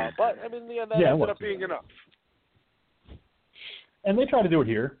 But, I mean, that ended up being enough. And they try to do it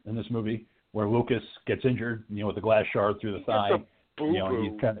here in this movie, where Lucas gets injured, you know, with the glass shard through the thigh. You know, I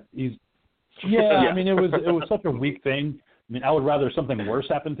mean, it was such a weak thing. I mean, I would rather something worse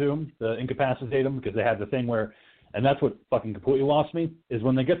happen to him, to incapacitate him, because they had the thing where, and that's what fucking completely lost me, is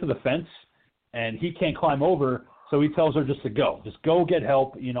when they get to the fence and he can't climb over, so he tells her just to go. Just go get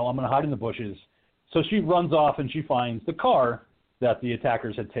help. You know, I'm going to hide in the bushes. So she runs off and she finds the car that the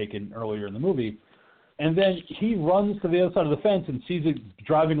attackers had taken earlier in the movie. And then he runs to the other side of the fence and sees it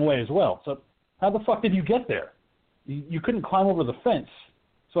driving away as well. So how the fuck did you get there? You couldn't climb over the fence.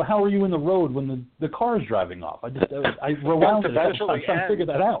 So how are you in the road when the car is driving off? I rewound it. I'm trying to figure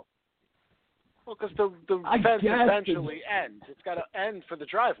that out. Well, because the fence eventually ends. It's got to end for the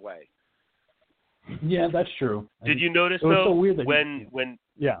driveway. Yeah, that's true. Did you notice though when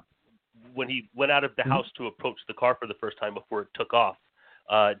he went out of the house to approach the car for the first time before it took off?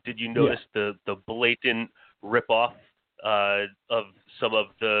 Did you notice the blatant rip-off of some of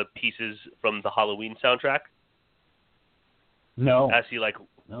the pieces from the Halloween soundtrack? No. As he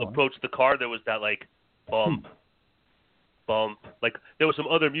approached the car, there was that bump. Like there was some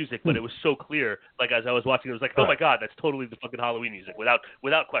other music, but it was so clear. Like as I was watching, it was like, oh my god, that's totally the fucking Halloween music, without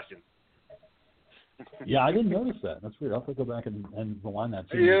question. Yeah, I didn't notice that. That's weird. I'll have to go back and rewind that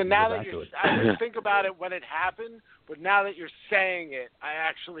too. Yeah, now that I didn't think about it when it happened, but now that you're saying it, I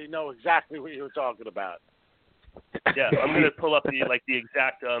actually know exactly what you were talking about. Yeah, I'm gonna pull up the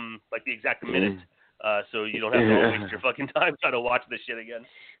exact minute, so you don't have to waste your fucking time trying to watch this shit again.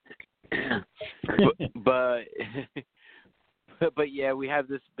 But yeah, we have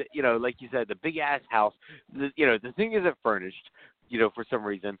this, like you said, the big ass house. The thing isn't furnished, for some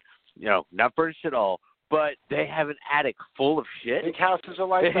reason, not furnished at all. But they have an attic full of shit. Big houses are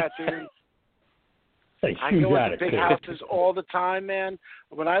like that, dude. I go into big houses all the time, man.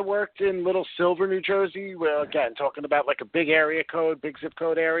 When I worked in Little Silver, New Jersey, where again talking about like a big area code, big zip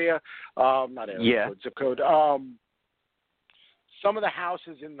code area, not area code, zip code. Some of the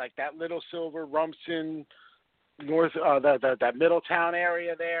houses in like that Little Silver, Rumson, North, that Middletown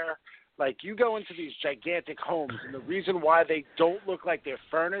area there. Like you go into these gigantic homes, and the reason why they don't look like they're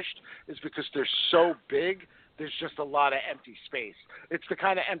furnished is because they're so big. There's just a lot of empty space. It's the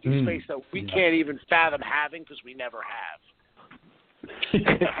kind of empty space that we can't even fathom having because we never have.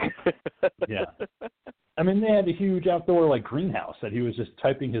 Yeah. I mean, they had a huge outdoor greenhouse that he was just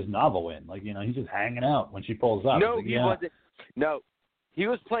typing his novel in. He's just hanging out when she pulls up. No, he wasn't. No. He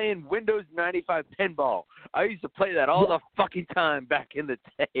was playing Windows 95 pinball. I used to play that all the fucking time back in the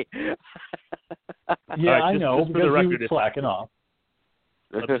day. Yeah, I know, because he was slacking off.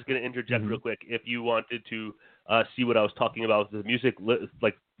 I'm just going to interject real quick. If you wanted to see what I was talking about with the music,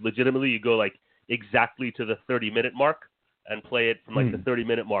 legitimately, you go exactly to the 30-minute mark and play it from the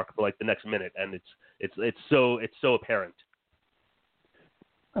 30-minute mark for the next minute, and it's so apparent.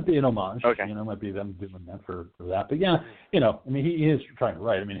 Might be an homage. Okay. Might be them doing that for that. But yeah, I mean, he is trying to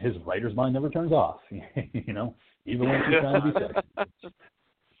write. I mean, his writer's mind never turns off. Even when he's trying to be sexy.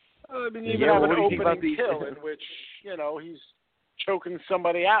 I mean, you have an opening kill in which he's choking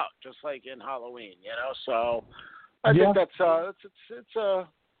somebody out, just like in Halloween. So I think that's it's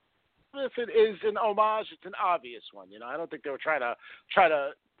if it is an homage, it's an obvious one. I don't think they were trying to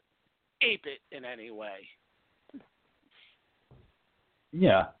ape it in any way.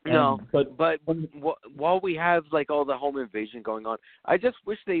 Yeah. No, but while we have all the home invasion going on, I just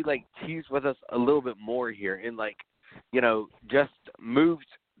wish they teased with us a little bit more here and just moved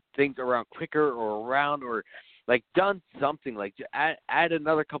things around quicker or done something add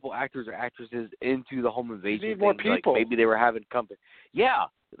another couple actors or actresses into the home invasion. You need more people. Maybe they were having company. Yeah.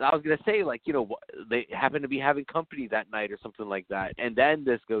 I was going to say, they happen to be having company that night or something like that, and then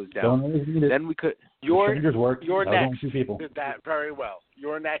this goes down. Then we could... Your Next did that very well.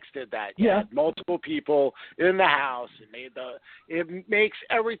 Your Next did that. Yeah. Multiple people in the house. It makes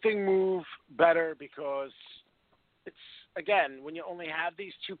everything move better because it's, again, when you only have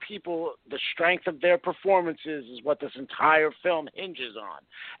these two people, the strength of their performances is what this entire film hinges on.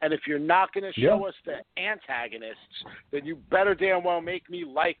 And if you're not going to show us the antagonists, then you better damn well make me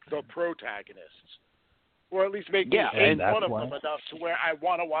like the protagonists. Or at least make me hate one of them enough to where I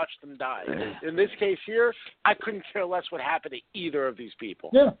want to watch them die. In this case here, I couldn't care less what happened to either of these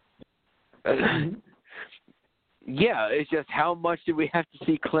people. Yeah. Yeah, it's just how much do we have to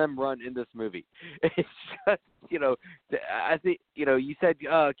see Clem run in this movie? It's just, I think, you said,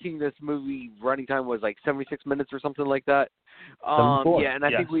 King, this movie running time was 76 minutes or something like that. Yeah, and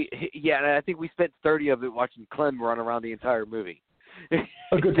I think we spent 30 of it watching Clem run around the entire movie.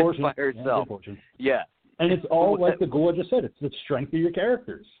 A good portion. By herself. Yeah. And it's all like the Gula just said. It's the strength of your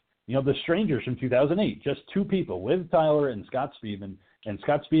characters. The Strangers from 2008, just two people, Liv Tyler and Scott Speedman. And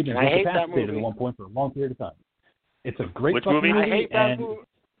Scott Speedman was incapacitated at one point for a long period of time. It's a great movie. I hate that movie.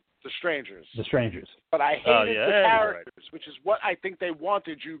 The Strangers. The Strangers. But I hated the characters, which is what I think they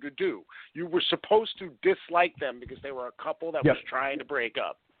wanted you to do. You were supposed to dislike them because they were a couple that was trying to break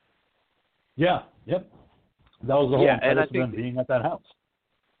up. Yeah, yep. That was the whole impetus of them being at that house.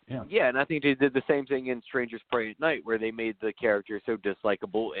 Yeah. Yeah, and I think they did the same thing in Strangers Pray at Night, where they made the characters so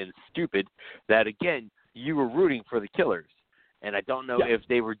dislikable and stupid that, again, you were rooting for the killers. And I don't know if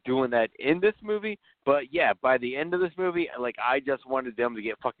they were doing that in this movie, but by the end of this movie, I just wanted them to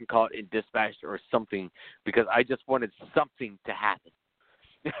get fucking caught and dispatched or something because I just wanted something to happen.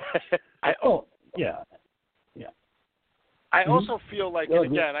 Yeah. I also feel like, and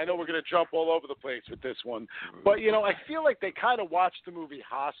again, I know we're going to jump all over the place with this one, but, I feel like they kind of watched the movie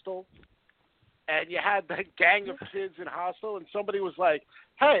Hostel, and you had the gang of kids in Hostel, and somebody was like,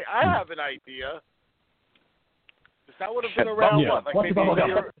 hey, I have an idea. That would have been around, maybe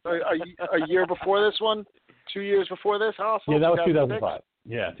a year before this one? 2 years before this, Hostel? Yeah, that was 2005.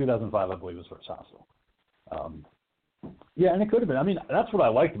 Yeah, 2005, I believe, was first Hostel. Yeah, and it could have been. I mean, that's what I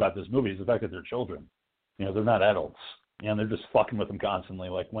liked about this movie is the fact that they're children. They're not adults. They're just fucking with them constantly.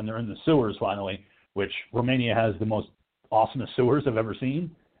 Like when they're in the sewers finally, which Romania has the most awesomest sewers I've ever seen,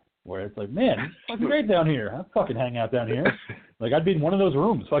 where it's like, man, it's fucking great down here. I'd fucking hang out down here. Like I'd be in one of those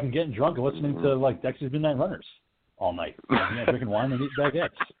rooms fucking getting drunk and listening to like Dexter's Midnight Runners all night. Drinking wine and eating baguettes.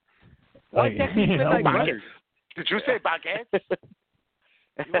 Like, baguettes? Did you say baguettes?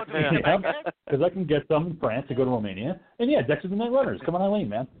 You want to be baguettes? Because I can get some in France to go to Romania. And yeah, Dexter's Midnight Runners. Come on, Eileen,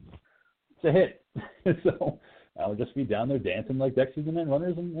 man. It's a hit. So I would just be down there dancing like Dexter's Midnight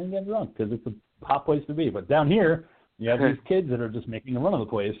Runners and getting drunk because it's a hot place to be. But down here, you have these kids that are just making a run of the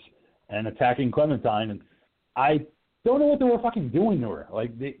place and attacking Clementine. And I don't know what they were fucking doing to her.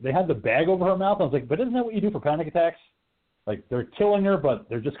 Like, they had the bag over her mouth. I was like, but isn't that what you do for panic attacks? Like, they're killing her, but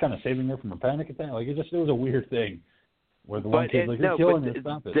they're just kind of saving her from a panic attack. Like, it was a weird thing where the one kid's like, you're killing her,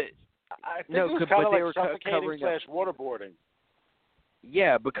 stop it. I think it was kind of like suffocating / waterboarding.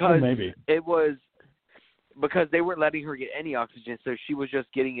 Yeah, because maybe. It was because they weren't letting her get any oxygen, so she was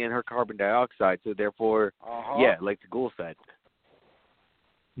just getting in her carbon dioxide. So therefore, yeah, like the ghoul said.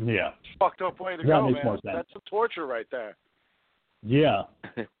 Yeah. Fucked up way to go, man. That's some torture right there. Yeah.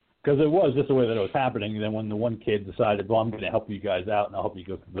 Because it was just the way that it was happening. And then when the one kid decided, well, I'm going to help you guys out and I'll help you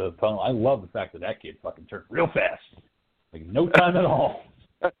go through the tunnel, I love the fact that kid fucking turned real fast. Like, no time at all.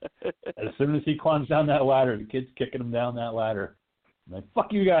 As soon as he climbs down that ladder, the kid's kicking him down that ladder. I'm like,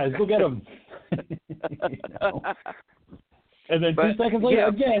 fuck you guys, go get him. And then 2 seconds later,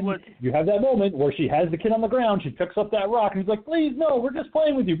 again, you have that moment where she has the kid on the ground, she picks up that rock, and he's like, please, no, we're just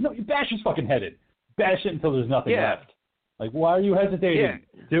playing with you. No, you bash his fucking head in. Bash it until there's nothing left. Like, why are you hesitating?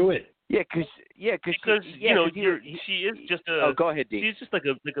 Yeah. Do it. Because she is just a. Oh, go ahead, Dean. She's just like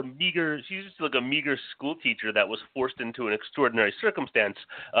a meager school teacher that was forced into an extraordinary circumstance.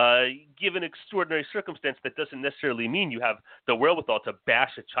 Given extraordinary circumstance, that doesn't necessarily mean you have the wherewithal to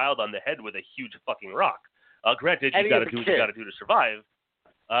bash a child on the head with a huge fucking rock. Granted, you got to do what you got to do to survive.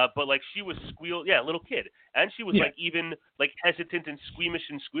 But like she was little kid, and she was like even like hesitant and squeamish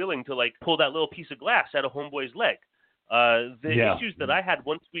and squealing to like pull that little piece of glass out of homeboy's leg. The issues that I had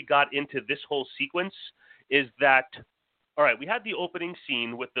once we got into this whole sequence is that, all right, we had the opening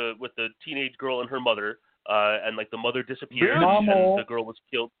scene with the teenage girl and her mother, and like the mother disappeared and the girl was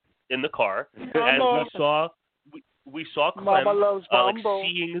killed in the car, and we saw Clem like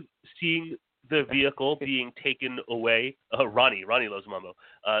seeing the vehicle being taken away. Ronnie loves Mambo.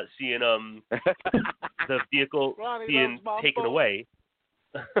 Seeing the vehicle being taken away.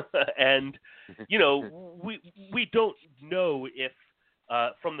 And we don't know if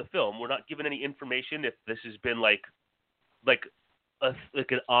from the film we're not given any information if this has been like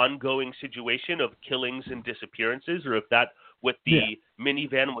an ongoing situation of killings and disappearances, or if that with the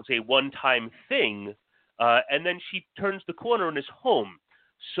minivan was a one-time thing, and then she turns the corner and is home.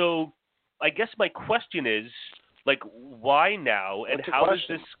 So I guess my question is, like, why now, and how does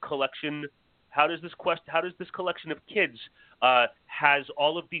this collection of kids has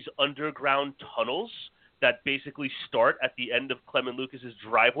all of these underground tunnels that basically start at the end of Clement Lucas's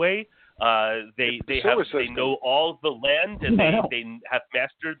driveway? They know all the land, and they have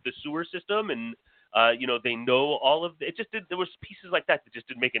mastered the sewer system, and they know all of it. There was pieces like that just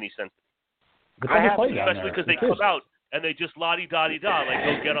didn't make any sense. Especially because they come out and they just la-di-da-di-da, like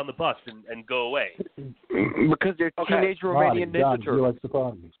go get on the bus and go away. Because they're teenage Romanian Ninja Turtles.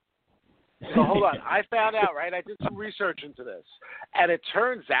 So hold on. I found out, right? I did some research into this. And it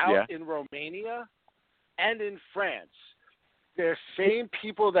turns out in Romania and in France, the same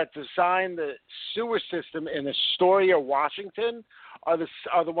people that designed the sewer system in Astoria, Washington, are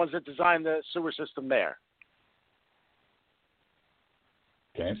the ones that designed the sewer system there.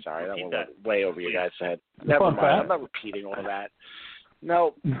 Okay. Sorry, that went way over your guys' head. Never mind. I'm not repeating all that.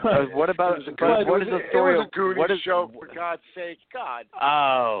 No. What about what is the story? It was a Goonies joke, for God's sake. God.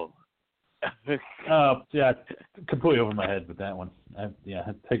 Oh. Yeah, completely over my head with that one. That's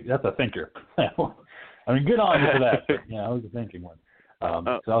a thinker. I mean, good on you for that. But, that was a thinking one. So I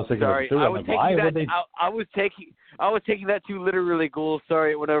was thinking, sorry, I was taking that too literally, Ghoul.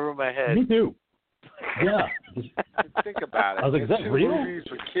 Sorry, it went over my head. Me too. Yeah. Think about it. I was like, is that real? Movies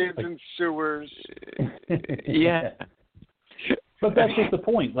with kids in sewers. Yeah. But that's just the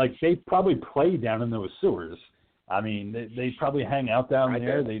point. Like, they probably play down in those sewers. I mean, they probably hang out down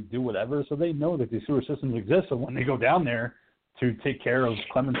there. They do whatever. So they know that these sewer systems exist. So when they go down there to take care of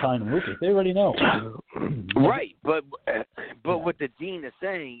Clementine and Lucas, they already know. Right. But what the dean is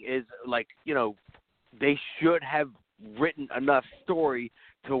saying is, like, you know, they should have written enough story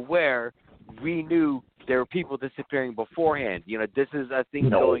to where we knew there were people disappearing beforehand. You know, this is a thing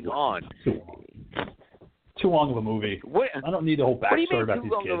going on. Too long of a movie. I don't need the whole backstory about these kids. What do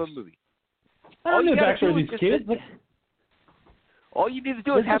you mean too long of a movie? I don't need the backstory of these kids. All you need to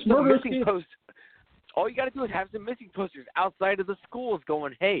do is have some missing posters. All you got to do is have some missing posters outside of the schools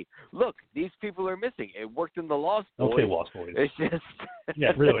going, hey, look, these people are missing. It worked in the Lost Boys. Okay, Lost Boys. It's just...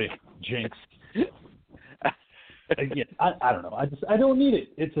 yeah, really. Jinx. Again, I don't know. I don't need it.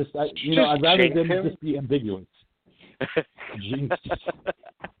 It's just, I'd rather them just be ambiguous. Jinx.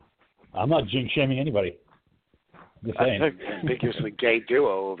 I'm not jinx shaming anybody. Just saying. Ambiguously gay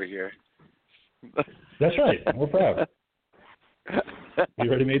duo over here. That's right. We're proud. We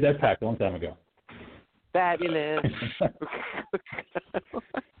already made that pact a long time ago. Fabulous.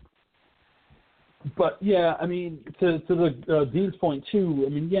 But, yeah, I mean, to the dean's point, too, I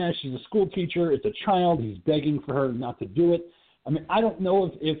mean, yeah, she's a school teacher. It's a child. He's begging for her not to do it. I mean, I don't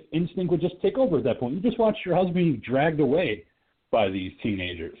know if instinct would just take over at that point. You just watch your husband being dragged away by these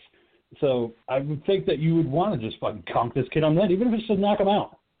teenagers. So I would think that you would want to just fucking conk this kid on the head, even if it's just knock him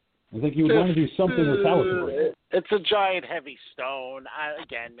out. I think you would want to do something retaliatory. It's a giant heavy stone.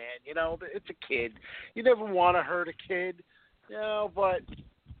 Again, man, you know, it's a kid. You never want to hurt a kid, you know, but...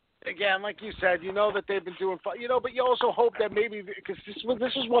 Again, like you said, you know that they've been doing fun, you know, but you also hope that maybe, because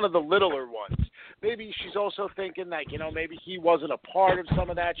this is one of the littler ones, maybe she's also thinking that, you know, maybe he wasn't a part of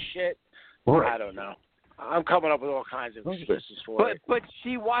some of that shit. Right. I don't know. I'm coming up with all kinds of excuses for it. But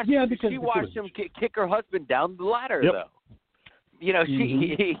she watched him kick her husband down the ladder, though. You know, he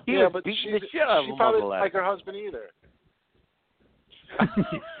was beating the shit out of him. She probably didn't like her husband either.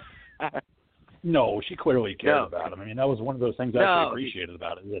 No, she clearly cared about him. I mean, that was one of those things I actually appreciated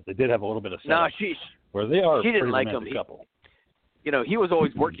about it, that they did have a little bit of setup. Where they are she didn't a like pretty romantic him. couple. You know, he was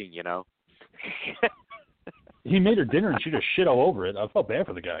always working, you know. He made her dinner and she just shit all over it. I felt bad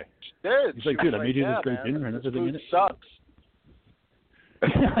for the guy. He's like, dude, I made you this great dinner and everything in it. Sucks.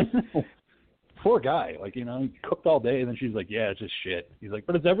 I know. Poor guy. Like, you know, he cooked all day and then she's like, yeah, it's just shit. He's like,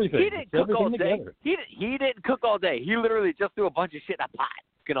 but it's everything. He didn't cook all day. He didn't cook all day. He literally just threw a bunch of shit in a pot.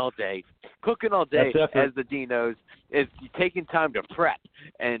 Cooking all day, as the dean knows, is taking time to prep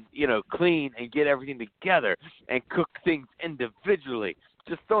and, you know, clean and get everything together and cook things individually.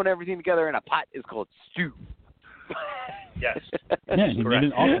 Just throwing everything together in a pot is called stew. Yes. Yeah, he made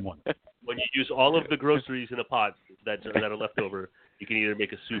an awesome one. When you use all of the groceries in a pot that are left over, you can either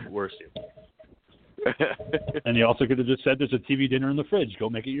make a soup or a stew. And he also could have just said, there's a TV dinner in the fridge. Go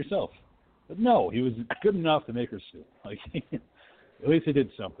make it yourself. But no, he was good enough to make her soup. Like, at least he did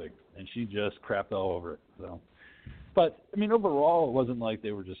something, and she just crapped all over it. So, but I mean, overall, it wasn't like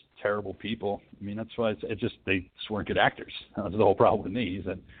they were just terrible people. I mean, that's why they just weren't good actors. That's the whole problem with me. Is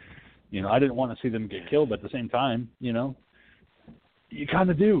that, you know, I didn't want to see them get killed, but at the same time, you know, you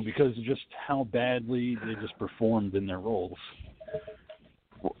kind of do because of just how badly they just performed in their roles.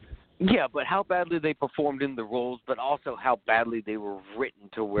 Yeah, but how badly they performed in the roles, but also how badly they were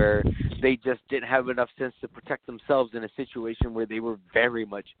written to where they just didn't have enough sense to protect themselves in a situation where they were very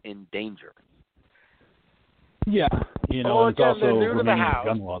much in danger. Yeah, you know, it's also Romanian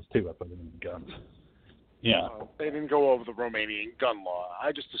gun laws too. I put them in guns. Yeah, they didn't go over the Romanian gun law.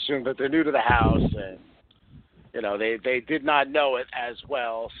 I just assumed that they're new to the house, and you know, they did not know it as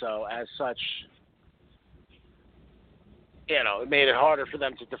well. So as such, you know, it made it harder for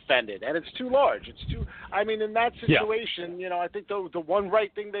them to defend it. And it's too large. I mean, in that situation, you know, I think the one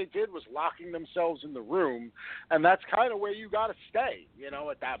right thing they did was locking themselves in the room, and that's kind of where you got to stay, you know,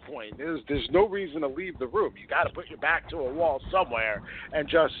 at that point. There's no reason to leave the room. You got to put your back to a wall somewhere and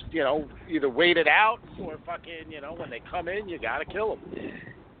just, you know, either wait it out or fucking, you know, when they come in, you got to kill them.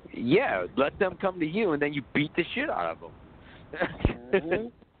 Yeah, let them come to you, and then you beat the shit out of them.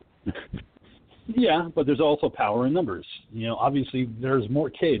 Mm-hmm. Yeah, but there's also power in numbers. You know, obviously there's more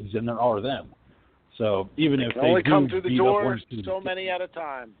kids than there are them. So even if they only come do through the doors, so many at a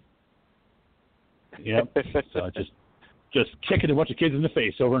time. Yep. So just kicking a bunch of kids in the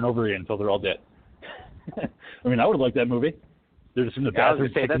face over and over again until they're all dead. I mean, I would have liked that movie. They're just in the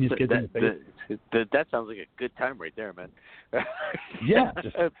bathroom kicking these kids in the face. That sounds like a good time right there, man. Yeah.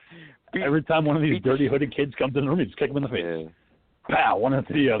 Just every time one of these dirty hooded kids comes in the room, you just kick them in the face. Yeah. Pow, one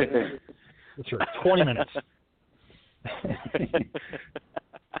after the other. That's for 20 minutes.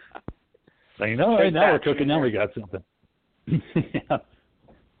 So, you know, right now we're cooking. Now we got something. Yeah.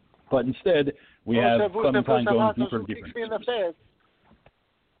 But instead, we have Clementine going deeper and deeper.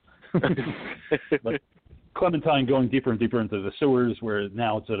 But Clementine going deeper and deeper into the sewers, where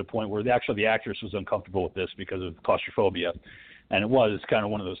now it's at a point where the actress was uncomfortable with this because of claustrophobia. And it was kind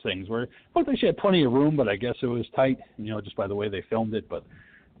of one of those things where, well, she had plenty of room, but I guess it was tight, just by the way they filmed it. But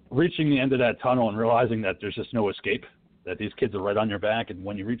reaching the end of that tunnel and realizing that there's just no escape, that these kids are right on your back, and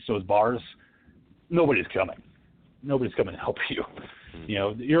when you reach those bars, nobody's coming. Nobody's coming to help you.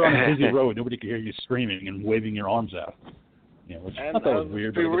 You're on a busy road. Nobody can hear you screaming and waving your arms out. Which I thought was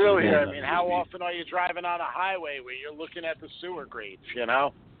weird. Be real here. I mean, how often are you driving on a highway where you're looking at the sewer grates?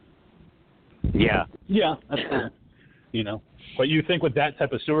 Yeah. Yeah, that's true. But you think with that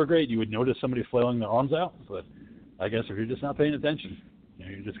type of sewer grate, you would notice somebody flailing their arms out. But I guess if you're just not paying attention,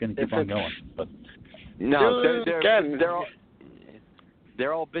 you're just going to keep on going. But no,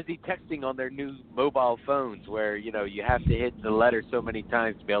 they're all busy texting on their new mobile phones, where you have to hit the letter so many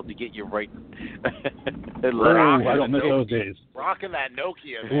times to be able to get you right. I don't miss those days. Rocking that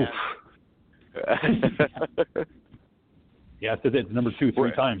Nokia, man. You have to hit number 2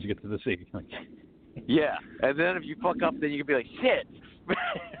 3 times to get to the C. Yeah, and then if you fuck up, then you can be like, shit.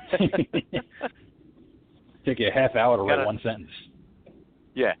 Take you a half hour to write one sentence.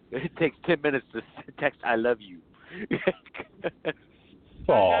 Yeah, it takes 10 minutes to text "I love you."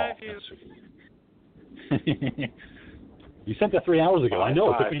 Oh. You sent that 3 hours ago. I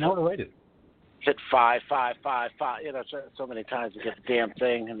know. It took me an hour to write it. Hit 5, 5, 5, 5. So many times you get the damn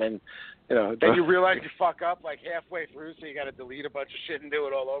thing, and then, then you realize you fuck up like halfway through, so you got to delete a bunch of shit and do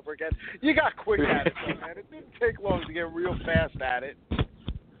it all over again. You got quick at it, though, man. It didn't take long to get real fast at it.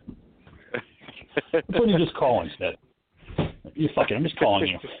 Why don't you just call instead? I'm just calling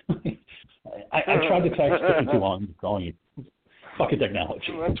you. I tried to text, it took too long. I'm calling you. Fucking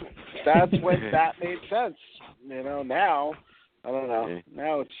technology. That's when that made sense. Now, I don't know.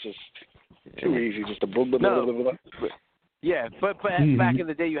 Now it's just too easy, just a blah, blah, blah, blah, blah. Yeah, but back in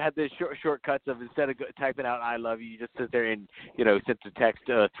the day, you had the shortcuts of instead of typing out "I love you," you just sit there and send the text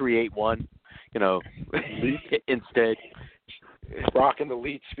 381. Instead, rocking the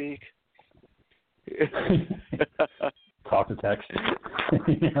lead speak. Talk to text.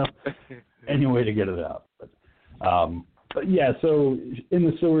 Any way to get it out. But yeah, so in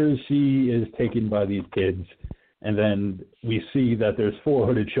the sewers, she is taken by these kids. And then we see that there's 4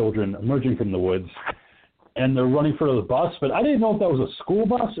 hooded children emerging from the woods, and they're running for the bus. But I didn't know if that was a school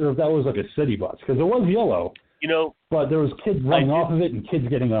bus or if that was like a city bus, because it was yellow. But there was kids running off of it and kids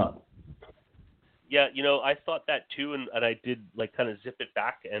getting on. Yeah, I thought that too, and I did kind of zip it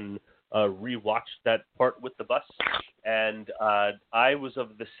back and rewatch that part with the bus, and I was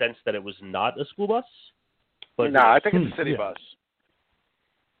of the sense that it was not a school bus. But I think it's a city bus.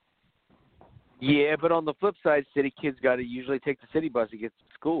 Yeah, but on the flip side, city kids got to usually take the city bus to get to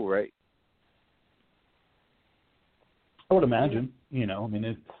school, right? I would imagine.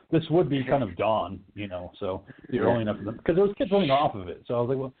 This would be kind of dawn, so you're early enough for them. Because there was kids running off of it. So I was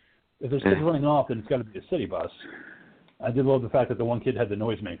like, well, if there's kids running off, then it's got to be a city bus. I did love the fact that the one kid had the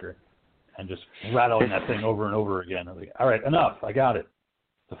noisemaker and just rattling that thing over and over again. I was like, all right, enough. I got it.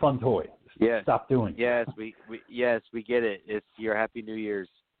 It's a fun toy. Yeah. Stop doing it. Yes, we get it. It's your Happy New Year's.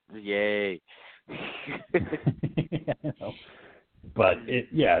 Yay. But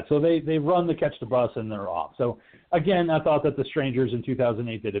so they run to catch the bus and they're off. So again, I thought that The Strangers in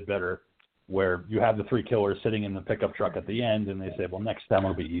 2008 did it better, where you have the 3 killers sitting in the pickup truck at the end, and they say, well, next time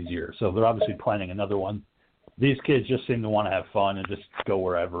it'll be easier. So they're obviously planning another one. These kids just seem to want to have fun and just go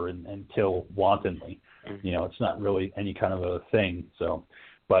wherever and kill wantonly. It's not really any kind of a thing. So,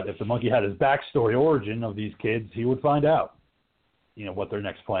 but if the monkey had his backstory origin of these kids, he would find out, what their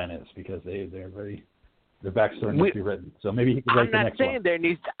next plan is, because their backstory must be written. So maybe he could write the next one. I'm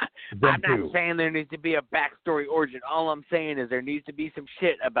not saying there needs to be a backstory origin. All I'm saying is there needs to be some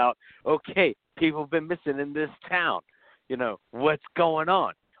shit about, okay, people have been missing in this town. What's going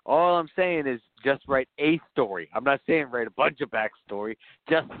on? All I'm saying is just write a story. I'm not saying write a bunch of backstory,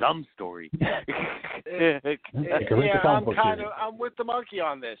 just some story. I'm with the monkey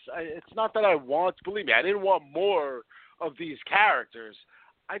on this. It's not that I want, believe me, I didn't want more of these characters.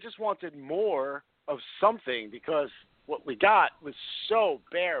 I just wanted more of something, because what we got was so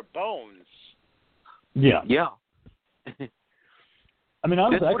bare bones. Yeah. Yeah. I mean,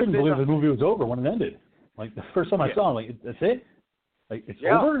 honestly, I couldn't believe the movie was over when it ended. Like, the first time I saw it, that's it? Like, it's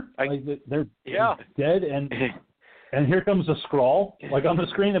over? They're dead, and here comes a scrawl, like on the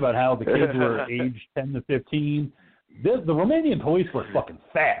screen, about how the kids were aged 10 to 15. The Romanian police were fucking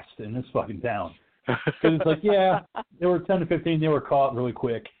fast in this fucking town. Because it's like, they were 10 to 15, they were caught really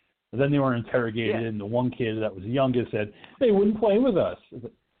quick. And then they were interrogated, and the one kid that was youngest said, they wouldn't play with us. I was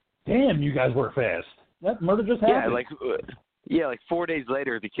like, damn, you guys work fast. That murder just happened. Like 4 days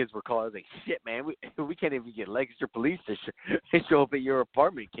later, the kids were calling. I was like, shit, man, we can't even get Lancaster police to show up at your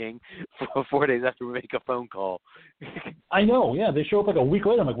apartment, King, 4 days after we make a phone call. I know, yeah. They show up like a week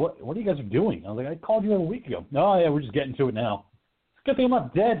later. I'm like, what are you guys doing? I was like, I called you a week ago. No, yeah, we're just getting to it now. Good thing I'm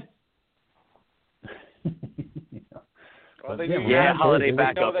not dead. Well, but, holiday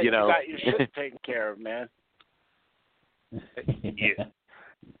backup, you got your shit taken care of, man. Yeah.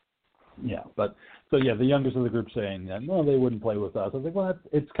 Yeah, but so the youngest of the group saying that no, they wouldn't play with us. I was like, well,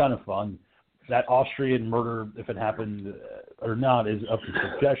 it's kind of fun. That Austrian murder, if it happened or not, is up to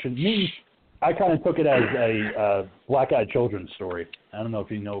suggestion. Me, I kind of took it as a black-eyed children story. I don't know if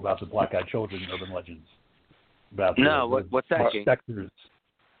you know about the black-eyed children urban legends. About what's that? Specters.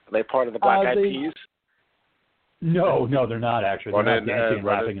 Are they part of the Black-Eyed Peas? No, they're not actually. They're not dancing and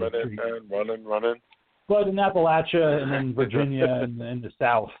rapping in the street. Running. But in Appalachia and in Virginia and in the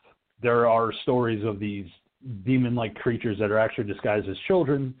South, there are stories of these demon-like creatures that are actually disguised as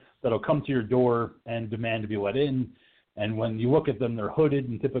children that'll come to your door and demand to be let in. And when you look at them, they're hooded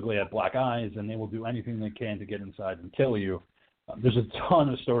and typically have black eyes, and they will do anything they can to get inside and kill you. There's a ton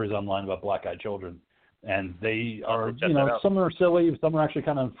of stories online about black-eyed children. And they are, some are silly, some are actually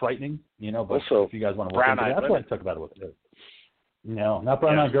kind of frightening, but also, if you guys want to look into it, that's what I took about it with it. No, not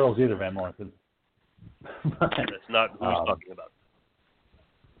brown-eyed girls either, Van Morrison. That's not who he's talking about.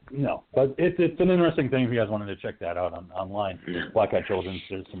 No, but it's an interesting thing if you guys wanted to check that out online. Black-eyed children,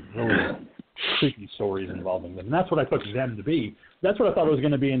 there's some really creepy stories involving them. And that's what I took them to be. That's what I thought it was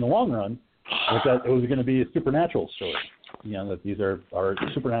going to be in the long run, was that it was going to be a supernatural story. That these are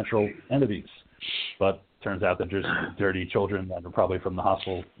supernatural entities. But turns out that there's dirty children that are probably from the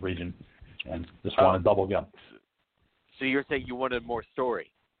hostile region and just want a double gun. So you're saying you wanted more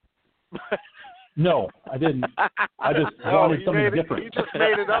story? No, I didn't. I just wanted something different. You just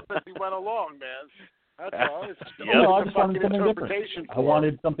made it up as he went along, man. That's all. I just wanted something different.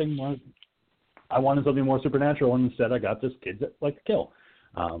 I wanted something more supernatural, and instead I got just kids that like to kill.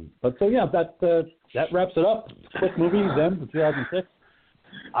 But so that wraps it up. Quick movie, Them, from 2006.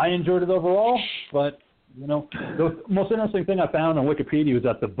 I enjoyed it overall, but the most interesting thing I found on Wikipedia was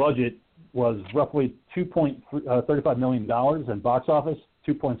that the budget was roughly $2.35 million, and box office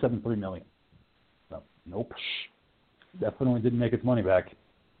 $2.73 million. So, nope, definitely didn't make its money back.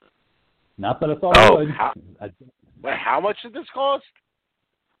 Not that I thought it would. How much did this cost?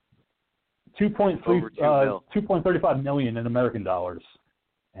 $2.35 million in American dollars,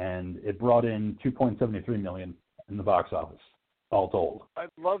 and it brought in $2.73 million in the box office. All told. I'd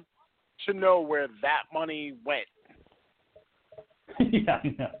love to know where that money went. Yeah,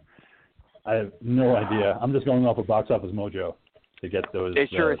 I have no idea. I'm just going off of Box Office Mojo to get those. It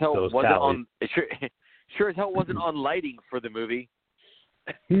sure as hell wasn't tallies. on. It sure as hell wasn't on lighting for the movie.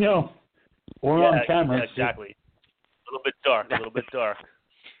 No, or on camera. Yeah, exactly. A little bit dark.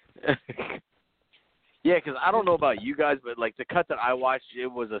 Yeah, because I don't know about you guys, but like the cut that I watched, it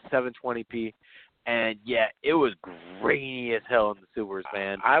was a 720p. And, it was grainy as hell in the sewers,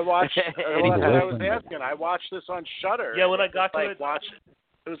 man. I watched I watched this on Shudder. Yeah, when I got to it. It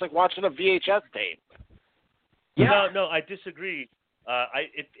was like watching a VHS tape. Yeah. No, I disagree.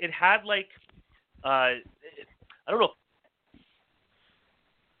 It had like, I don't know.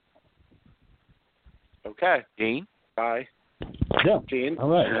 Okay. Gene? Bye. Yeah. Gene? All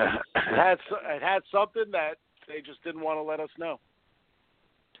right. It had something that they just didn't want to let us know.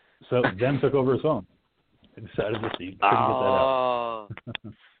 So Dem took over his phone. I decided to see. Couldn't get that out.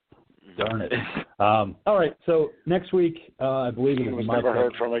 Darn it. All right. So next week, I believe it is my never pick.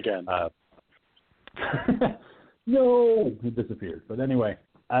 heard from again. No, he disappeared. But anyway,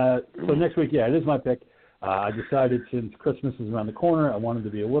 so next week, it is my pick. I decided since Christmas is around the corner, I wanted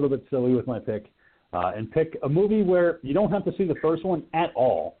to be a little bit silly with my pick and pick a movie where you don't have to see the first one at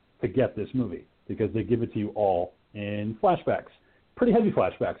all to get this movie because they give it to you all in flashbacks. Pretty heavy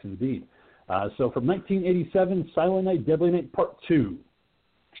flashbacks indeed. So from 1987, Silent Night, Deadly Night Part 2,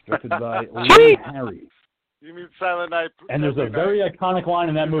 directed by Lee Harry. You mean Silent Night? And there's a very iconic line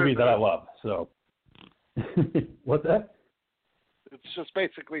in that movie that I love. So, what's that? It's just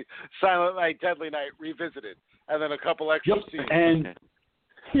basically Silent Night, Deadly Night revisited, and then a couple extra scenes. And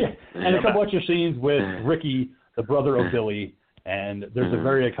a couple extra scenes with Ricky, the brother of Billy. And there's a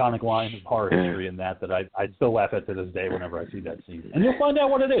very iconic line of horror history in that I still laugh at to this day whenever I see that scene. And you'll find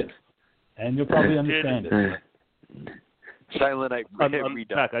out what it is. And you'll probably understand it. Silent Night. I'm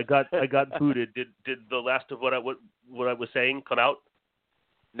back. I got booted. Did the last of what I was saying come out?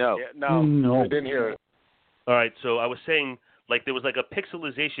 No. No, I didn't hear it. All right. So I was saying like there was like a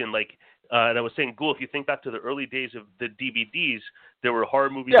pixelization, like, and I was saying, Ghoul, if you think back to the early days of the DVDs, there were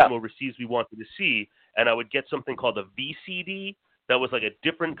horror movies from overseas we wanted to see, and I would get something called a VCD that was like a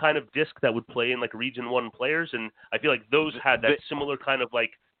different kind of disc that would play in like Region 1 players, and I feel like those had that similar kind of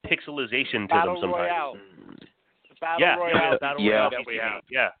like pixelization to them sometimes. Royale. Battle Royale. Battle Royale that we have.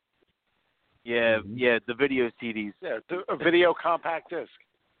 Yeah, the video CDs. Yeah, a video compact disc.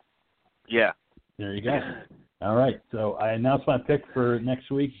 Yeah. There you go. All right, so I announced my pick for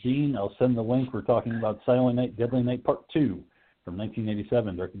next week. Dean, I'll send the link. We're talking about Silent Night, Deadly Night Part 2 from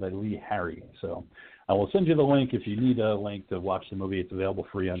 1987, directed by Lee Harry. So I will send you the link if you need a link to watch the movie. It's available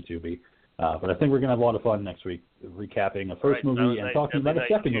free on Tubi. But I think we're going to have a lot of fun next week, recapping a first movie and talking about a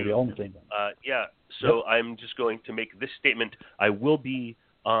second movie all in the same time. So I'm just going to make this statement. I will be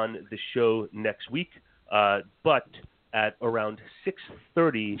on the show next week, but at around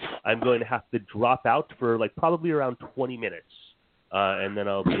 6:30, I'm going to have to drop out for like probably around 20 minutes, and then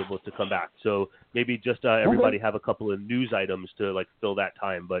I'll be able to come back. So maybe just everybody have a couple of news items to like fill that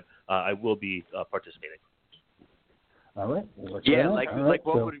time, but I will be participating. All right. What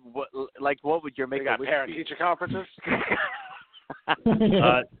would your make? Got parent teacher conferences.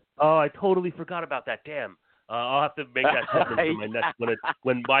 I totally forgot about that. Damn. I'll have to make that segment for my next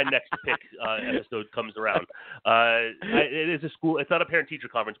when my next pick episode comes around. It is a school. It's not a parent teacher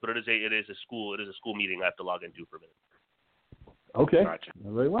conference, but it is a school meeting I have to log into for a minute. Okay. Gotcha.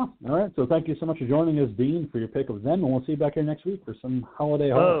 Very well. All right. So thank you so much for joining us, Dean, for your pick of them, and we'll see you back here next week for some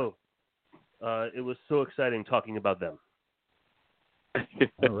holiday horror. It was so exciting talking about them.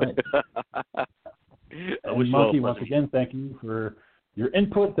 All right. And Monkey, once again, thank you for your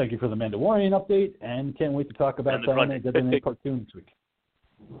input. Thank you for the Mandalorian update, and can't wait to talk about Silent Night, Deadly Night Part 2 next week.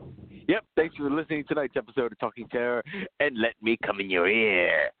 Yep, thanks for listening to tonight's episode of Talking Terror, and let me come in your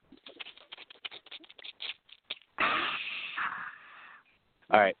ear.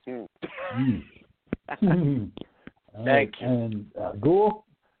 All right. Thank you. And Ghoul,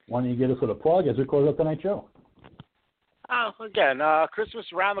 why don't you get us with a plug as we close out tonight's show? Again, Christmas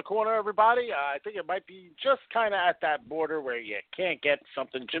around the corner, everybody. I think it might be just kind of at that border where you can't get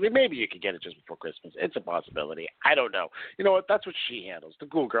something. Maybe you could get it just before Christmas. It's a possibility. I don't know. You know what? That's what she handles. The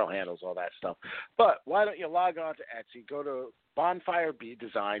Ghoul Girl handles all that stuff. But why don't you log on to Etsy, go to Bonfire Bee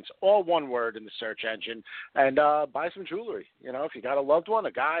Designs, all one word in the search engine, and buy some jewelry. You know, if you got a loved one,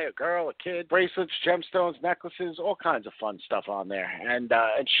 a guy, a girl, a kid, bracelets, gemstones, necklaces, all kinds of fun stuff on there. And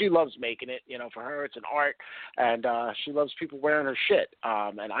she loves making it. You know, for her, it's an art, and she loves people wearing her shit.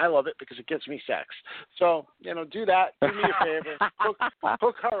 And I love it because it gets me sex. So, you know, do that. Do me a favor.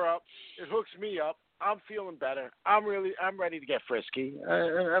 Hook her up. It hooks me up. I'm feeling better. I'm ready to get frisky.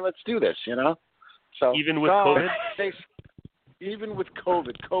 And let's do this, you know? So even with COVID? Even with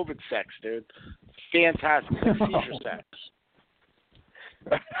COVID sex, dude. Fantastic. Seizure sex.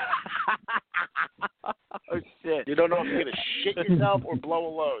 Oh, shit. You don't know if you're going to shit yourself or blow a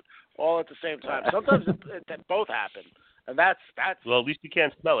load all at the same time. Sometimes it both happen. And that's well, at least you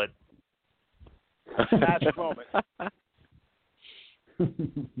can't smell it. That's the moment.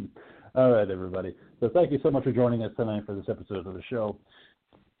 All right, everybody. So thank you so much for joining us tonight for this episode of the show.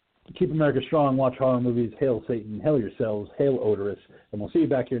 Keep America strong, watch horror movies, hail Satan, hail yourselves, hail Odorous, and we'll see you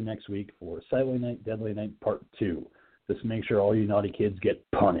back here next week for Silent Night, Deadly Night Part 2. Just make sure all you naughty kids get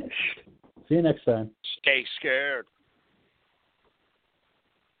punished. See you next time. Stay scared.